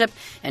 friendship,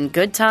 and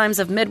good times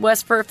of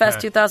Midwest Fur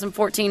Fest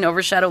 2014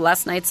 overshadow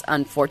last night's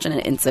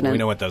unfortunate incident. We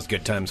know what those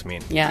good times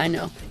mean. Yeah, I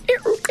know.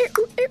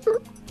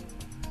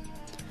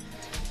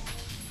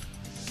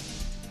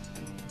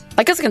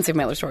 I guess I can save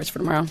my other stories for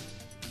tomorrow.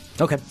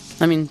 Okay.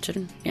 I mean,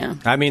 yeah.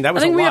 I mean, that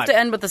was a lot. I think we have to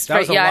end with the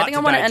straight. Yeah, I think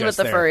I want to end with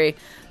the there. furry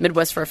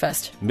Midwest Fur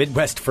Fest.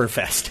 Midwest Fur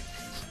Fest.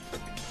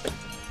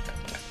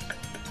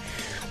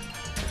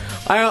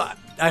 I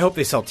hope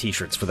they sell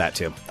T-shirts for that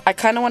too. I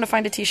kind of want to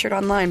find a T-shirt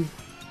online.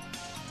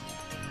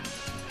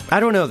 I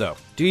don't know though.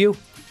 Do you?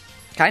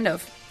 Kind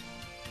of.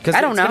 Because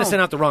I don't know. It's going to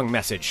send out the wrong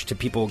message to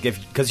people.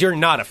 Because you're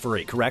not a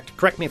furry, correct?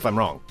 Correct me if I'm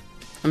wrong.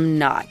 I'm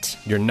not.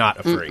 You're not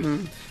a furry.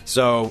 Mm-mm.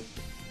 So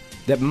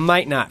that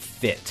might not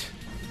fit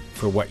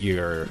for what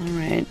you're. All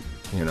right.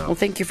 You know. Well,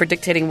 thank you for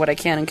dictating what I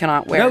can and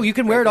cannot wear. No, you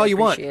can wear it all you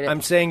want. It.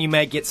 I'm saying you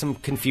might get some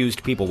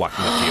confused people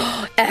walking up to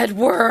you.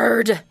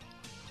 Edward!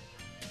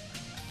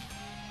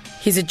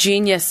 He's a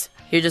genius.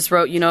 He just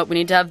wrote, we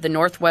need to have the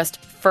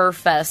Northwest Fur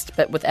Fest,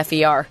 but with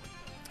FER.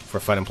 For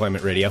Fun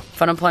Employment Radio.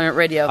 Fun Employment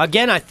Radio.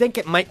 Again, I think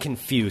it might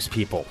confuse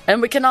people.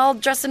 And we can all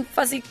dress in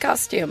fuzzy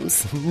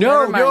costumes.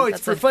 No,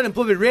 it's for Fun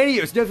Employment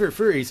Radio. It's not for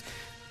furries.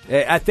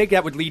 I think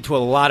that would lead to a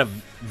lot of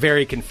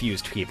very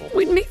confused people.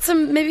 We'd meet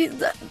some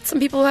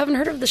people who haven't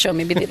heard of the show.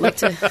 Maybe they'd like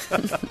to.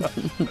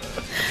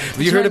 Have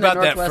you heard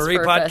about that furry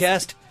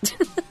podcast?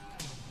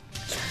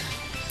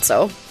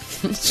 So?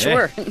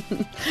 Sure. All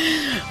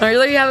right,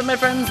 there you have it, my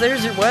friends.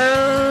 There's your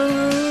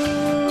world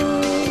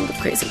of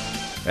crazy.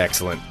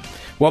 Excellent.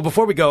 Well,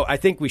 before we go, I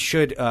think we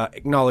should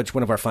acknowledge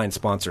one of our fine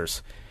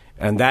sponsors.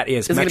 And that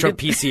is Metro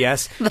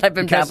PCS. That I've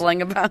been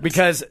babbling about.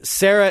 Because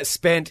Sarah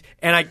spent,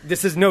 and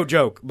this is no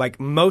joke, like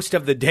most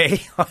of the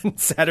day on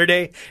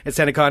Saturday at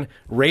Santacon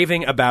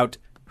raving about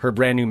her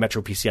brand new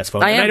Metro PCS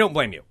phone. And I don't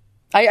blame you.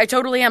 I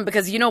totally am,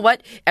 because you know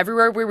what?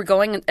 Everywhere we were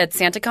going at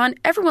Santacon,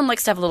 everyone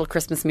likes to have a little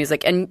Christmas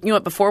music. And you know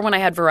what? Before, when I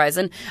had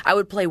Verizon, I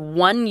would play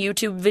one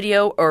YouTube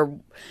video or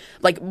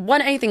like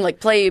anything, like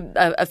play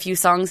a few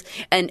songs,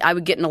 and I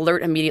would get an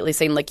alert immediately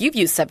saying, like, you've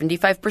used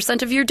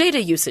 75% of your data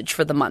usage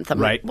for the month. I'm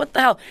like, what the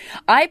hell?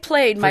 I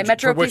played my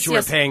Metro PCS. For which you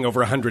were paying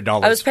over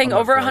 $100. I was paying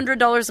over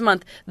 $100 a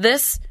month.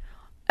 This...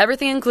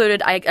 Everything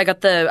included. I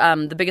got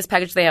the biggest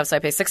package they have, so I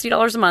pay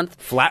 $60 a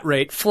month. Flat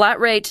rate. Flat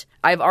rate.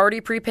 I've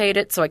already prepaid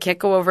it, so I can't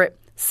go over it.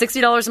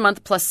 $60 a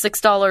month plus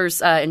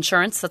 $6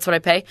 insurance. That's what I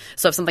pay.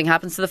 So if something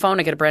happens to the phone,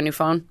 I get a brand new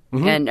phone,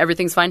 and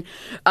everything's fine.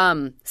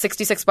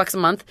 $66 a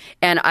month,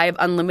 and I have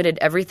unlimited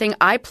everything.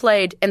 I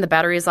played, and the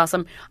battery is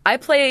awesome. I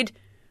played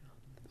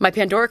my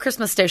Pandora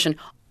Christmas Station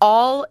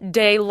all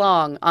day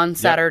long on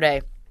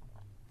Saturday.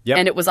 Yep.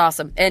 And it was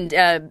awesome. And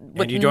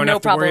with no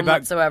problem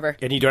whatsoever.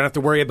 And you don't have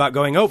to worry about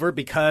going over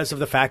because of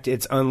the fact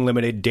it's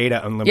unlimited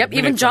data, unlimited Yep, minutes,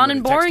 even John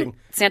and Boring, texting.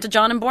 Santa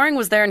John and Boring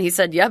was there, and he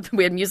said, yep,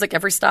 we had music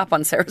every stop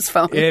on Sarah's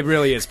phone. It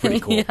really is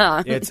pretty cool.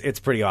 Yeah. It's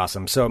pretty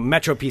awesome. So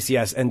Metro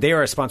PCS, and they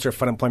are a sponsor of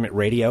Fun Employment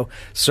Radio.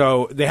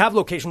 So they have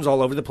locations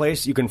all over the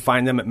place. You can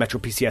find them at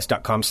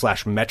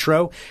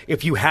metropcs.com/metro.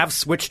 If you have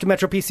switched to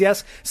Metro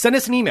PCS, send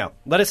us an email.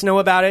 Let us know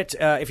about it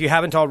if you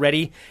haven't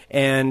already,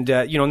 and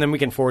and then we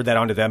can forward that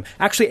on to them.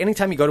 Actually,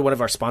 anytime you go to one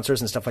of our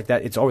sponsors and stuff like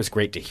that, it's always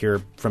great to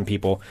hear from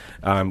people.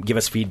 Give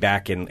us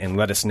feedback and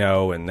let us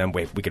know, and then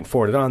we can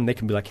forward it on. They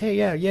can be like, hey,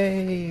 yeah,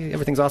 yay,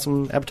 everything's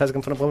awesome, advertising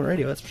on Fun Employment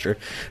Radio, that's for sure.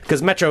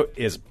 Because Metro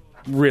is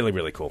really,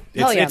 really cool.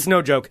 It's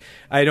no joke.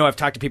 I know I've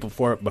talked to people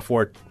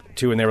before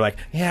too, and they were like,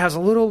 yeah, I was a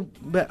little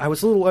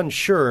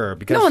unsure.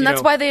 Because, no, and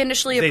that's why they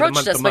initially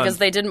approached us, because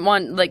they didn't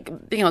want,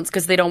 it's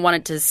because they don't want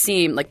it to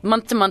seem, like,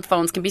 month-to-month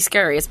phones can be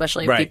scary,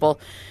 especially if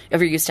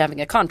you're used to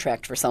having a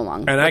contract for so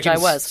long, and which I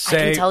was. I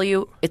can tell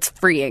you, it's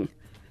freeing.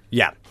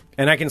 Yeah,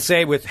 and I can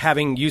say, with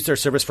having used their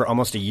service for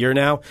almost a year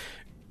now,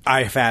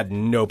 I've had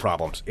no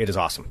problems. It is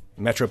awesome.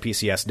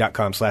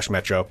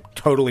 MetroPCS.com/Metro.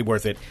 Totally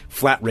worth it.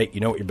 Flat rate. You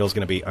know what your bill's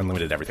going to be.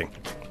 Unlimited everything.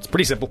 It's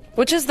pretty simple.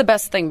 Which is the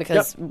best thing,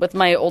 because with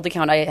my old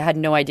account, I had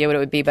no idea what it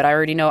would be, but I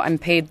already know I'm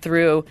paid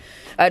through,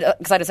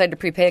 because I decided to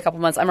prepay a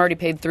couple months, I'm already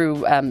paid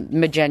through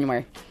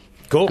mid-January.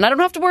 Cool. And I don't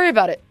have to worry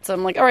about it. So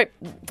I'm like, all right,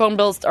 phone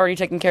bill's already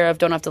taken care of.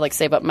 Don't have to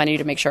save up money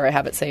to make sure I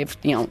have it saved.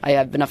 I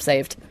have enough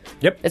saved.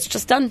 Yep. It's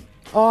just done.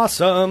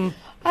 Awesome.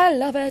 I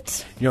love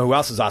it. You know who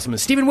else is awesome?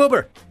 Is Stephen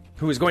Wilber,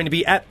 who is going to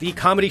be at the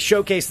Comedy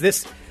Showcase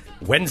this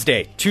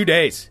Wednesday, 2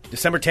 days,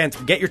 December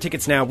 10th. Get your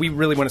tickets now. We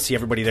really want to see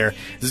everybody there.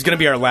 This is going to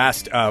be our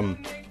last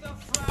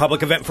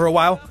public event for a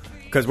while,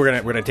 because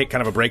we're gonna take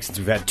kind of a break since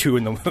we've had 2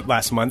 in the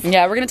last month.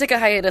 Yeah, we're gonna take a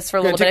hiatus for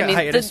a little bit.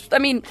 I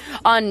mean,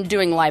 on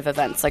doing live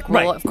events,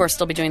 we'll of course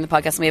still be doing the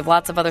podcast, and we have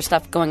lots of other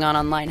stuff going on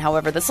online.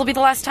 However, this will be the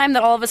last time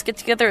that all of us get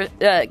together,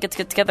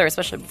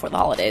 especially before the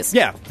holidays.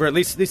 Yeah, for at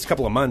least a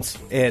couple of months.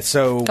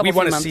 So we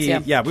want to see,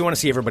 we want to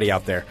see everybody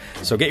out there.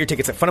 So get your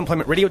tickets at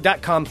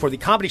funemploymentradio.com for the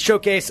Comedy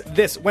Showcase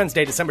this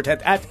Wednesday, December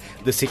 10th at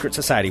the Secret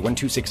Society,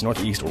 126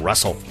 Northeast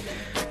Russell.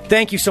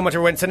 Thank you so much,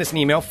 everyone. Send us an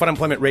email,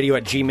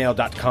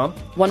 funemploymentradio@gmail.com.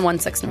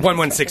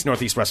 116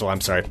 Northeast Russell.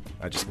 I'm sorry.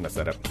 I just messed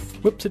that up.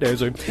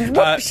 Whoopsie-daisy. Send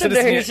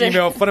us an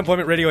email,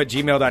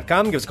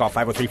 funemploymentradio@gmail.com. Give us a call,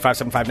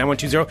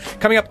 503-575-9120.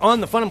 Coming up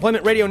on the Fun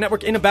Employment Radio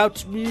Network in about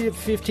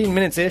 15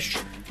 minutes-ish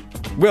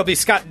will be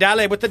Scott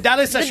Daly with the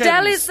Daly Sessions. The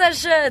Daly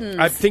Sessions.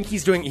 I think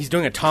he's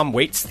doing a Tom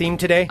Waits theme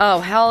today. Oh,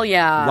 hell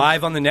yeah.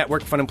 Live on the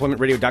network,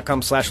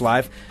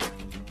 funemploymentradio.com/live.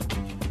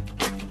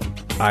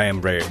 I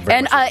am very, very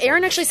And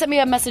Aaron actually sent me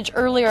a message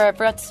earlier. I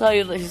forgot to tell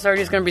you that he's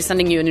already going to be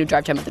sending you a new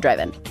drive time at the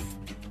drive-in.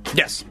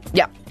 Yes.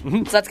 Yeah.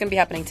 Mm-hmm. So that's going to be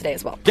happening today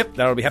as well. Yep.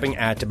 That'll be happening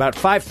at about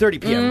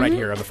 5:30 p.m. right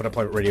here on the Fun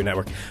Employment Radio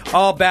Network.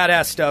 All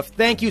badass stuff.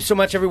 Thank you so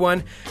much,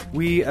 everyone.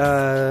 We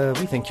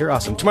think you're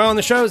awesome. Tomorrow on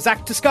the show,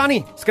 Zach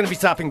Toscani is going to be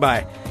stopping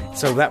by.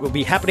 So that will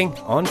be happening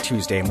on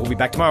Tuesday. And we'll be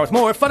back tomorrow with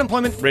more Fun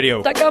Employment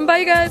Radio. Bye,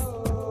 you guys. 1,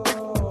 2,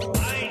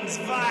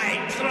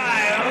 3,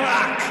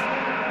 rock!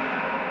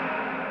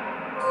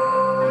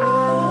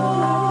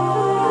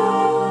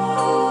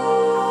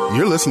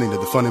 You're listening to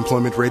the Fun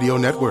Employment Radio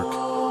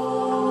Network.